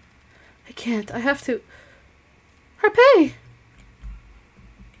 I can't. I have to. Harpay!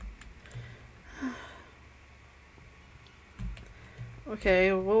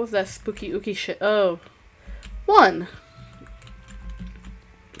 Okay, what was that spooky ooky shit? Oh. 1.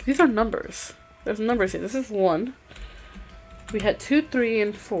 These are numbers. There's numbers here. This is 1. We had 2, 3,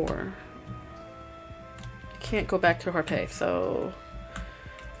 and 4. Can't go back to Harpay, so...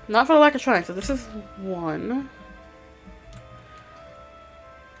 Not for the lack of trying, so this is 1.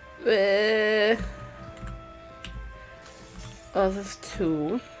 Oh, this is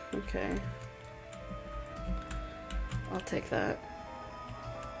 2. Okay. I'll take that.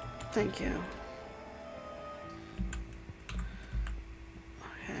 Thank you.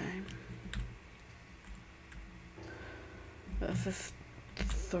 Okay. This is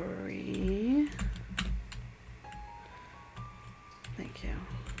 3. Thank you.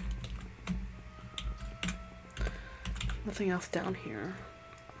 Nothing else down here.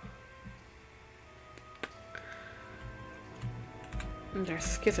 And there's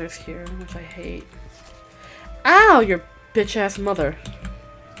skizzers here, which I hate. Ow, your bitch-ass mother.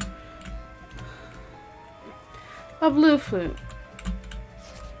 A blue flute.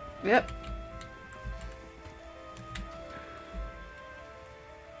 Yep.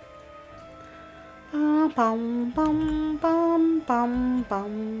 Bum bum bum bum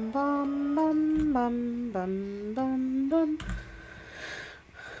bum bum bum bum bum bum bum.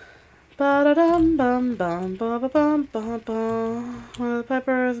 Ba-da-dum bum bum bum bum bum bum. One of the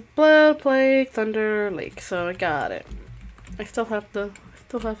peppers, blood, plague, thunder, lake. So I got it. I still have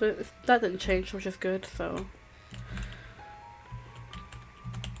it. That didn't change, which is good. So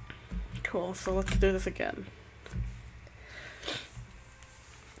cool. So let's do this again.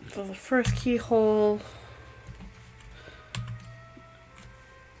 So the first keyhole.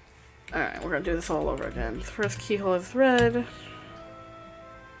 Alright, we're we're gonna do this all over again. The first keyhole is red.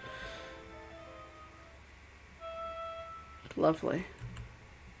 Lovely.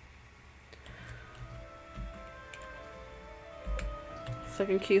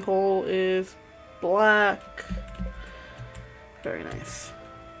 Second keyhole is black. Very nice.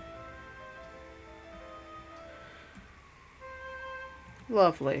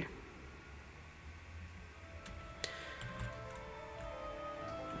 Lovely.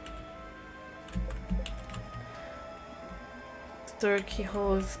 Third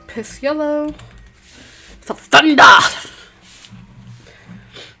keyhole is piss yellow. Some thunder!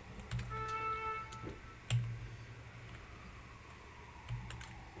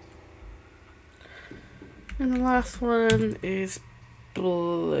 And the last one is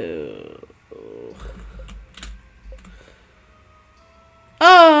blue.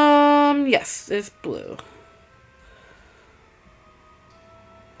 Yes, it's blue.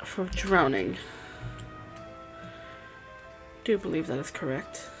 For drowning. Do believe that is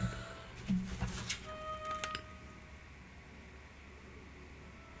correct.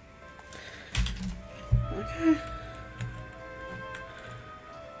 Okay.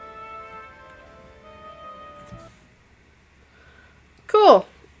 Cool.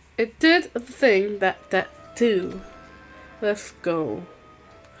 It did the thing that do. Let's go.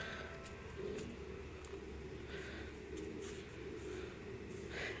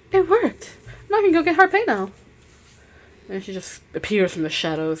 It worked. Now I can go get Harpay now. And she just appears from the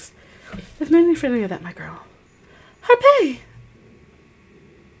shadows. There's no need for any of that, my girl. Harpay!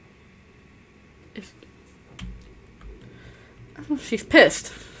 She's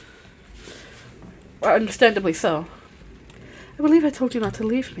pissed. Well, understandably so. I believe I told you not to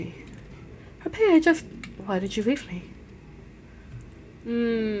leave me. Harpay, why did you leave me?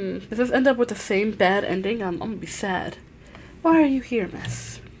 Does this end up with the same bad ending? I'm gonna be sad. Why are you here,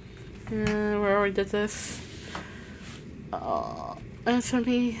 miss? We already did this. Answer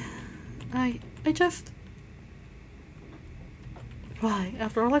me. I just... Why?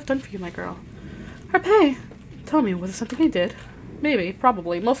 After all I've done for you, my girl. Harpay! Tell me, was it something I did? Maybe,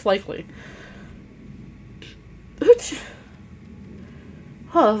 probably, most likely.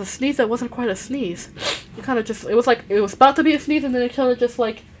 Oh, a sneeze that wasn't quite a sneeze. It kind of just, it was like, it was about to be a sneeze and then it kind of just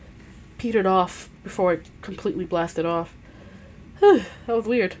like petered off before it completely blasted off. That was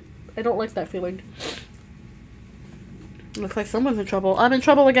weird. I don't like that feeling. Looks like someone's in trouble. I'm in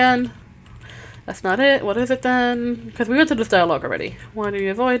trouble again. That's not it. What is it then? Because we went through this dialogue already. Why do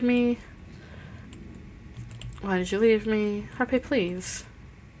you avoid me? Why did you leave me? Harpay, please.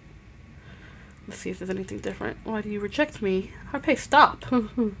 Let's see if there's anything different. Why do you reject me? Harpay, stop!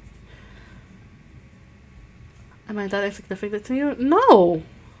 Am I that insignificant to you? No!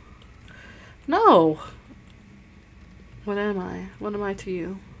 No! What am I? What am I to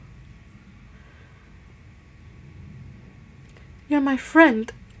you? You're my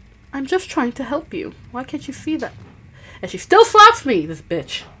friend. I'm just trying to help you. Why can't you see that? And she still slaps me, this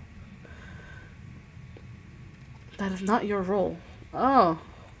bitch. That is not your role. Oh.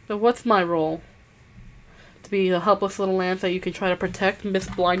 So what's my role? To be a helpless little lamb that you can try to protect, Miss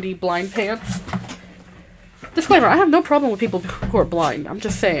Blindy Blind Pants? Disclaimer, I have no problem with people who are blind. I'm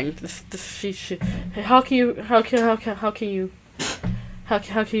just saying. How can you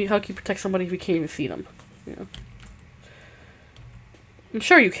protect somebody if you can't even see them? You know? I'm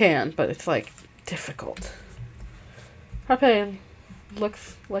sure you can, but it's like difficult. Harpay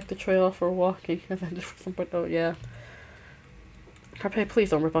looks like the trail for walking, and then just some point. Oh yeah. Harpay,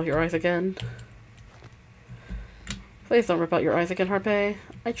 please don't rip out your eyes again. Please don't rip out your eyes again, Harpay.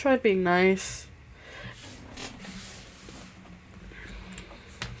 I tried being nice.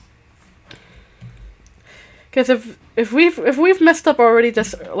 Because if we've messed up already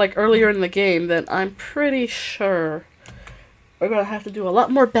just like earlier in the game, then I'm pretty sure we're gonna have to do a lot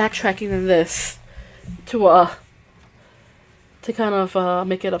more backtracking than this to kind of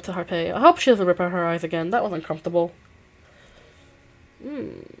make it up to Harpay. I hope she doesn't rip out her eyes again. That was uncomfortable. We're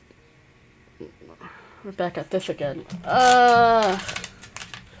back at this again.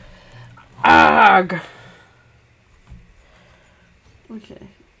 Arg! Okay.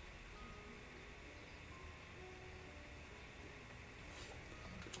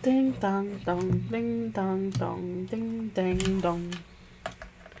 Ding dong dong, ding dong dong, ding ding dong.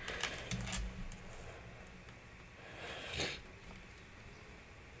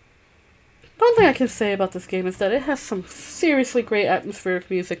 One thing I can say about this game is that it has some seriously great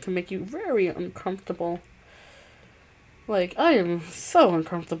atmospheric music to make you very uncomfortable. Like, I am so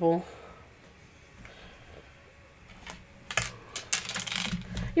uncomfortable.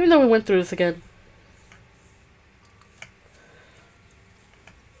 Even though we went through this again.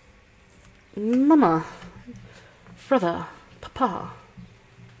 Mama, brother, papa,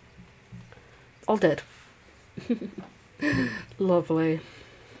 all dead. Lovely.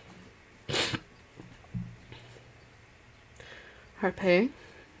 Harpay.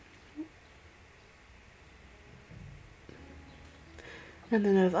 And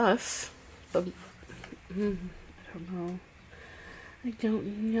then there's us. But, I don't know. I don't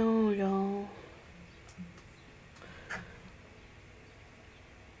know, y'all.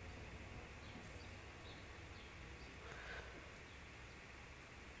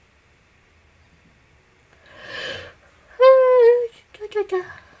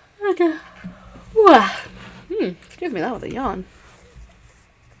 Excuse me, that was a yawn.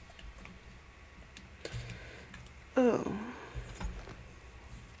 Oh.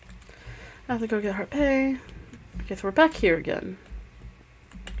 I have to go get Harpay. I guess we're back here again.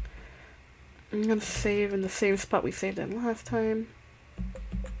 I'm gonna save in the same spot we saved in last time.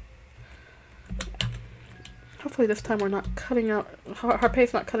 Hopefully this time we're not cutting out...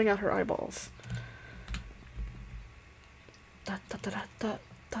 Harpay's not cutting out her eyeballs. Dot, dot, dot, dot,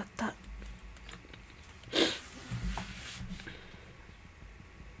 dot, dot.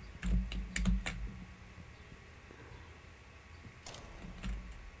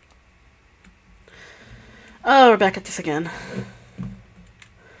 Oh, we're back at this again.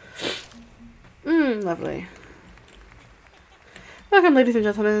 Lovely. Welcome, ladies and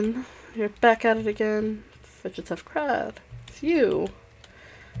gentlemen. You're back at it again. Such a tough crowd. It's you.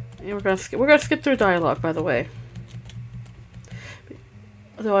 And we're gonna skip through dialogue, by the way.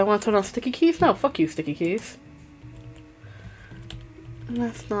 Do I want to turn on sticky keys? No, fuck you, sticky keys. And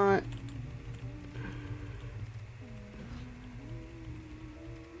that's not...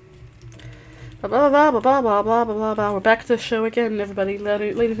 Blah blah blah blah blah blah blah blah. We're back to the show again, everybody,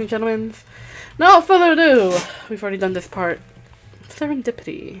 ladies and gentlemen. No further ado, we've already done this part.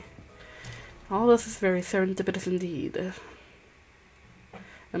 Serendipity. All this is very serendipitous indeed.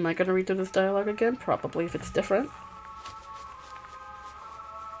 Am I gonna redo this dialogue again? Probably, if it's different.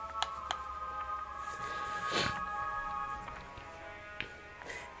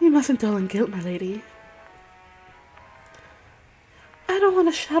 You mustn't dwell in guilt, my lady. I don't want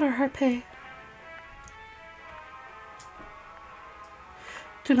to shatter Harpay.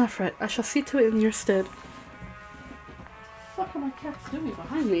 Do not fret. I shall see to it in your stead. What are my cats doing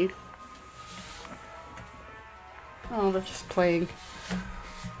behind me? Oh, they're just playing.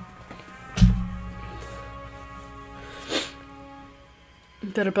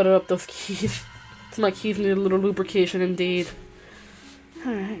 Better butter up those keys. My keys need a little lubrication indeed.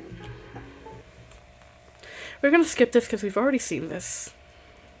 Alright. We're gonna skip this because we've already seen this.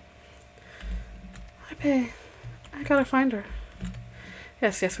 Harpay, I gotta find her.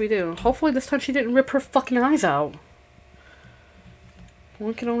 Yes, we do. Hopefully this time she didn't rip her fucking eyes out.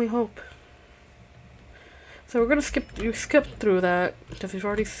 One can only hope. So we're gonna skip through that because we've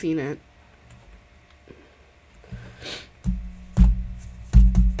already seen it.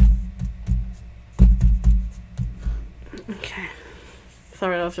 Okay.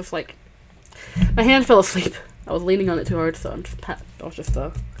 Sorry, I was just like... My hand fell asleep. I was leaning on it too hard, so I was just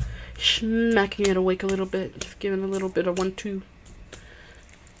smacking it awake a little bit. Just giving a little bit of 1-2.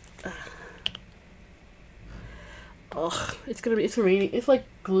 Ugh, it's raining. It's like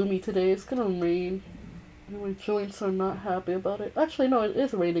gloomy today. It's gonna rain. And my joints are not happy about it. Actually, no, it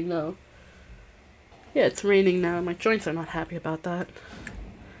is raining now. Yeah, it's raining now. My joints are not happy about that.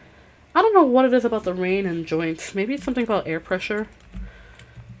 I don't know what it is about the rain and joints. Maybe it's something about air pressure.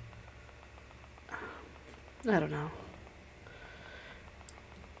 I don't know.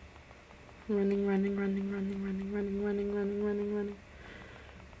 Running.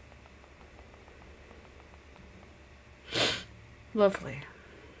 Lovely.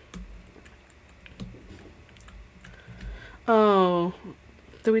 Oh.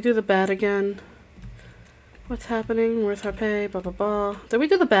 Did we do the bat again? What's happening? Where's Harpay? Blah blah blah. Did we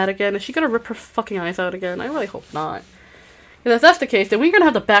do the bat again? Is she gonna rip her fucking eyes out again? I really hope not. And if that's the case, then we're gonna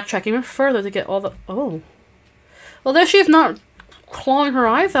have to backtrack even further to get all the... Oh. Well, there she is, not clawing her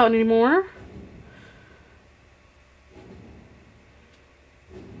eyes out anymore.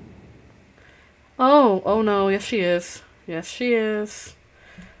 Oh no, yes she is. Yes she is.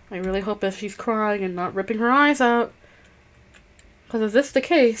 I really hope that she's crying and not ripping her eyes out. Because if this is the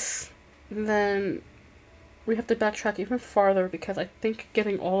case, then we have to backtrack even farther, because I think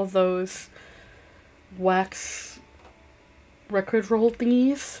getting all of those wax record roll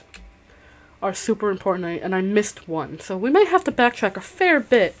thingies are super important, and I missed one. So we may have to backtrack a fair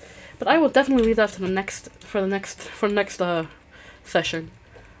bit, but I will definitely leave that to the next session.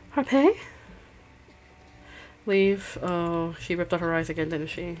 Harpay? Leave. Oh, she ripped out her eyes again, didn't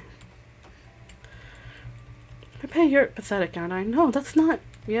she? Harpay, you're pathetic, aren't I? No, that's not.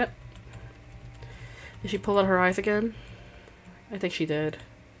 Yep. Did she pull out her eyes again? I think she did.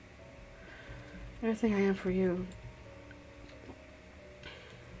 Everything I am for you.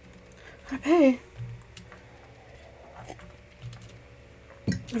 Harpay.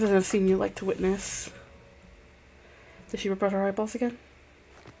 This is a scene you like to witness. Did she rip out her eyeballs again?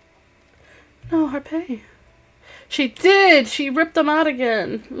 No, Harpay. She did! She ripped them out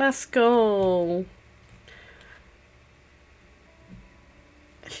again. Let's go.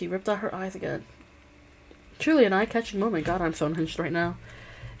 She ripped out her eyes again. Truly an eye-catching moment. God, I'm so unhinged right now.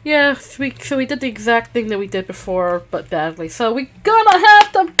 Yeah, so we did the exact thing that we did before, but badly. So we gonna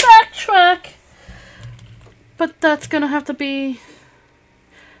have to backtrack! But that's gonna have to be...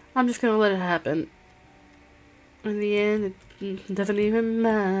 I'm just gonna let it happen. In the end, it doesn't even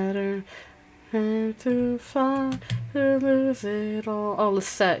matter. Have to find to lose it all. Oh,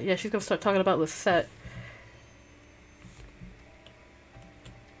 Lisette. Yeah, she's gonna start talking about Lisette.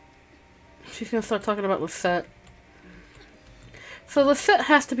 She's gonna start talking about Lisette. So Lisette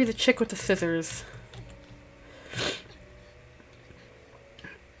has to be the chick with the scissors.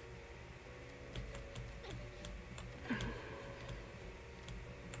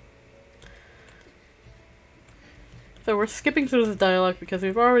 So we're skipping through the dialogue because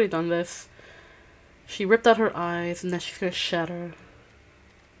we've already done this. She ripped out her eyes and then she's gonna shatter.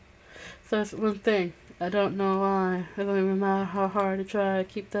 So that's one thing. I don't know why. It doesn't even matter how hard I try.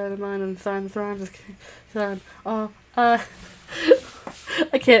 Keep that in mind and sign the rhymes. Oh,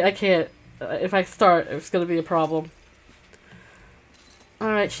 I can't. If I start, it's gonna be a problem.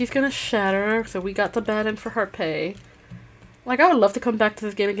 Alright, she's gonna shatter. So we got the bad end for Harpay. Like, I would love to come back to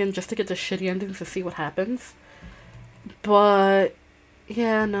this game again just to get the shitty endings to see what happens. But,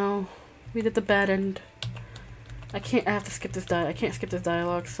 yeah, no. We did the bad end. I have to skip this I can't skip this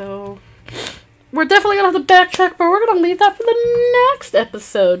dialogue, so... We're definitely gonna have to backtrack, but we're gonna leave that for the next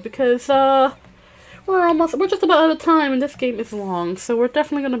episode, because, we're just about out of time, and this game is long, so we're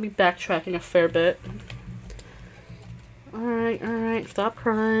definitely gonna be backtracking a fair bit. Alright, stop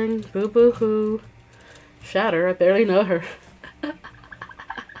crying. Boo-boo-hoo. Shatter, I barely know her.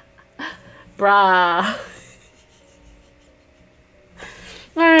 Brah.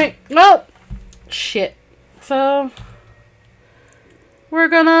 Alright, well, shit. So, we're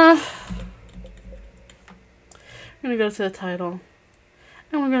gonna go to the title.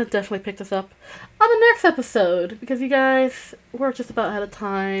 And we're gonna definitely pick this up on the next episode. Because you guys, we're just about out of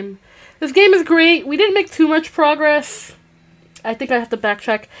time. This game is great. We didn't make too much progress. I think I have to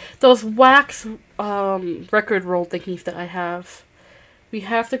backtrack. Those wax record roll thingies that I have. We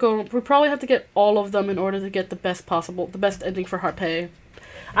probably have to get all of them in order to get the best ending for Harpay.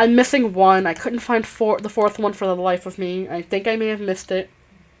 I'm missing one. I couldn't find the fourth one for the life of me. I think I may have missed it.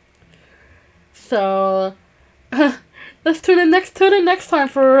 So, let's tune in next time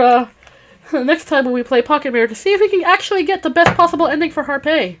for next time when we play Pocket Mirror to see if we can actually get the best possible ending for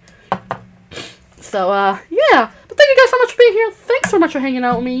Harpay. So, yeah. But thank you guys so much for being here. Thanks so much for hanging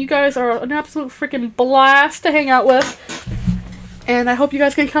out with me. You guys are an absolute freaking blast to hang out with. And I hope you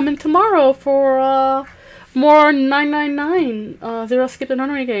guys can come in tomorrow for, more 999, Zero Skip the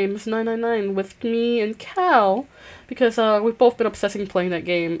Nunnery games, 999, with me and Cal, because, we've both been obsessing playing that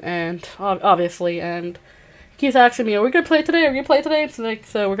game, and, obviously, and he keeps asking me, are we gonna play today,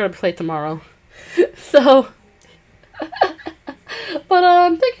 so we're gonna play tomorrow. So,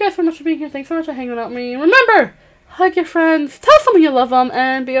 but, thank you guys so much for being here, thanks so much for hanging out with me, remember, hug your friends, tell someone you love them,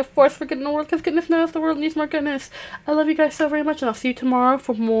 and be a force for good in the world, because goodness knows the world needs more goodness. I love you guys so very much, and I'll see you tomorrow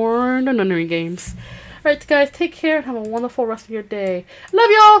for more Nunnery games. Alright guys, take care and have a wonderful rest of your day. Love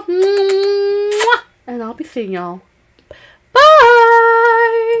y'all! And I'll be seeing y'all